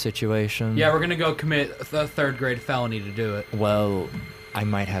Spire situation? Yeah, we're gonna go commit a third-grade felony to do it. Well, I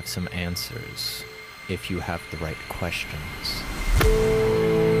might have some answers if you have the right questions.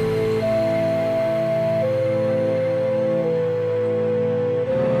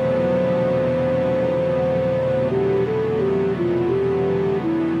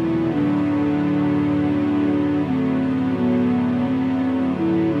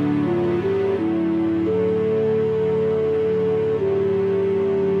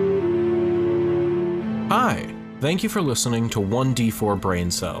 Hi, thank you for listening to 1D4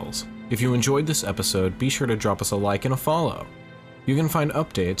 Brain Cells. If you enjoyed this episode, be sure to drop us a like and a follow. You can find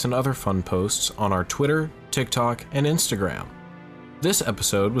updates and other fun posts on our Twitter, TikTok, and Instagram. This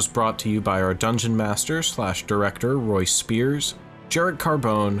episode was brought to you by our Dungeon Master / Director Royce Spears, Jarrett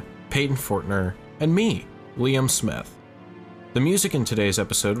Carbone, Peyton Fortner, and me, Liam Smith. The music in today's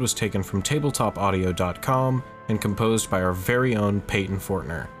episode was taken from tabletopaudio.com and composed by our very own Peyton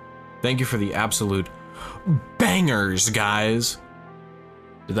Fortner. Thank you for the absolute bangers, guys!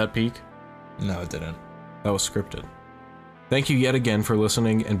 Did that peak? No, it didn't. That was scripted. Thank you yet again for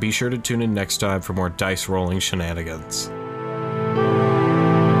listening, and be sure to tune in next time for more dice rolling shenanigans.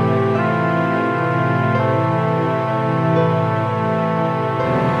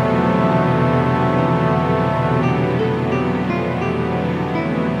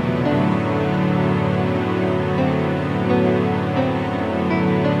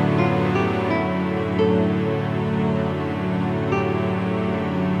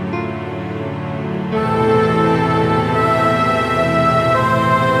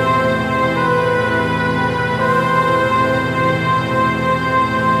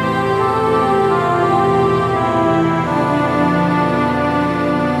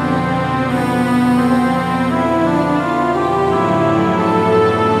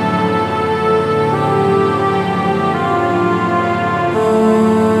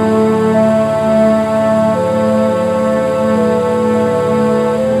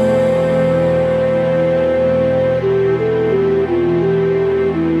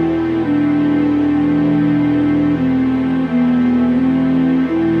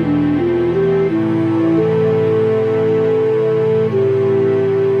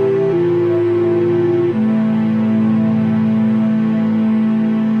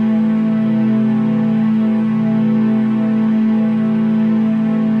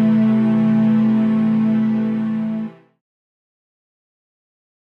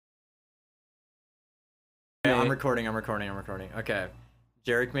 I'm recording. Okay.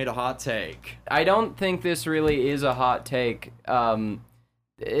 Jarek made a hot take. I don't think this really is a hot take.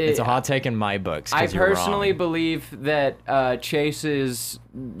 It's a hot take in my books. I 'cause you're personally wrong. believe that Chase is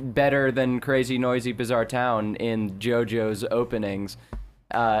better than Crazy Noisy Bizarre Town in JoJo's openings.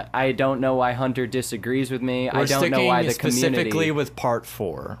 I don't know why Hunter disagrees with me. We're I don't know why the specifically community. with part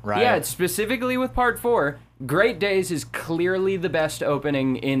 4, right? Yeah, it's specifically with part 4. Great Days is clearly the best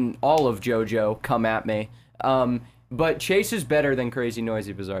opening in all of JoJo. Come at me. But Chase is better than Crazy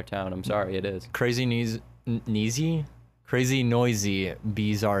Noisy Bizarre Town. I'm sorry, it is. Crazy Noisy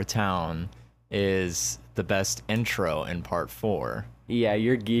Bizarre Town is the best intro in part 4. Yeah,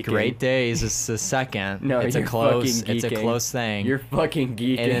 you're geeking. Great Days is the second. No, it's you're a close. fucking It's a geeking. close thing. You're fucking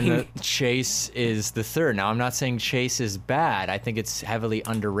geeking. And then the Chase is the third. Now I'm not saying Chase is bad. I think it's heavily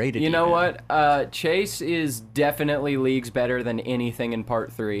underrated. You know even. what? Chase is definitely leagues better than anything in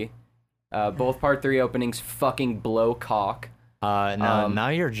part 3. Both part 3 openings fucking blow cock. Now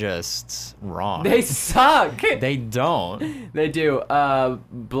you're just wrong. They suck. They don't. They do.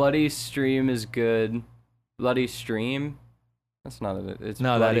 Bloody Stream is good. Bloody Stream? That's not it. It's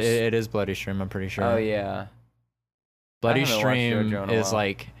No, Bloody it is Bloody Stream. I'm pretty sure. Oh yeah. Bloody I haven't watched Stream JoJo in a is while.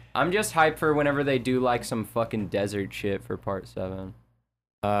 like, I'm just hyped for whenever they do like some fucking desert shit for part 7.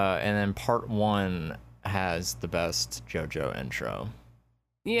 and then part 1 has the best JoJo intro.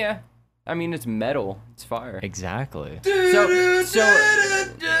 Yeah. I mean, it's metal. It's fire. Exactly.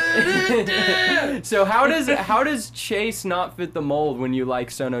 So how does Chase not fit the mold when you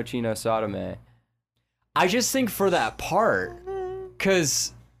like Sono Chino Sadame? I just think for that part,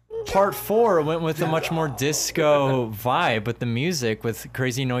 because part 4 went with a much more disco vibe with the music, with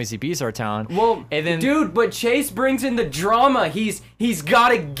Crazy Noisy Bizarre Town. Well, and then, dude, but Chase brings in the drama. He's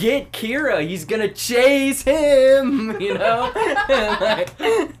gotta get Kira. He's gonna chase him. You know, like,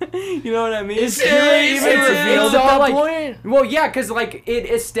 you know what I mean? is Kira even revealed at that point? Well, yeah, because like it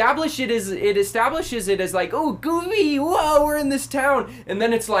establishes it as like, oh, Goofy, whoa, we're in this town, and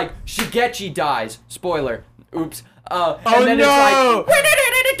then it's like Shigechi dies. Spoiler. Oops. And then no!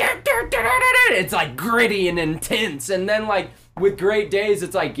 it's like gritty and intense, and then like with Great Days,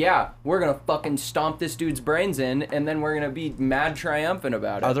 it's like, yeah, we're gonna fucking stomp this dude's brains in, and then we're gonna be mad triumphant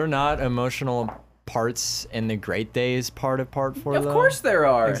about it. Are there not emotional parts in the Great Days part of part 4? Of though? course there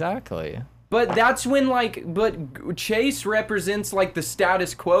are. Exactly. But that's when but Chase represents like the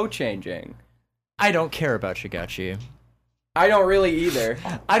status quo changing. I don't care about Shigechi. I don't really either.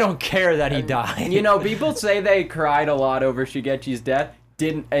 I don't care that he died. You know, people say they cried a lot over Shigechi's death.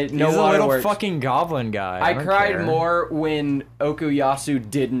 Didn't no He's a little waterworks. fucking goblin guy. I don't cried care. more when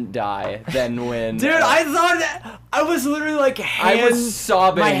Okuyasu didn't die than when. Dude, I thought that I was literally like I was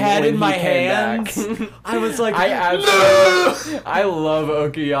sobbing. my head when in my he came back. hands. I was like, I absolutely. I love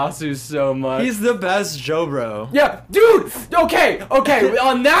Okuyasu so much. he's the best Jobro. Yeah, dude. Okay.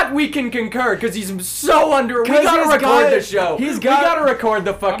 On that we can concur because he's so under. We 'Cause gotta he's record got- the show. he's We got- gotta record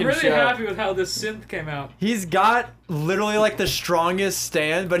the I'm fucking really show. happy with how this synth came out. He's got literally like the strongest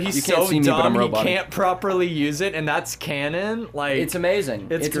stand, but he's You can't so see me, but I'm dumb he robotic. can't properly use it, and that's canon. Like It's amazing.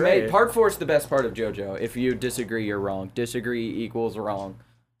 It's amazing. great. Part 4 is the best part of JoJo. If you disagree, you're wrong. Disagree equals wrong.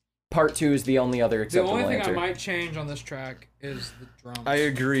 Part 2 is the only other The acceptable only thing answer. I might change on this track is the drums. I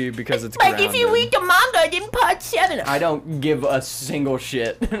agree because it's But if you grounded. read the manga, then part 7. I don't give a single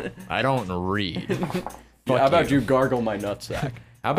shit. I don't read. How about you gargle my nutsack?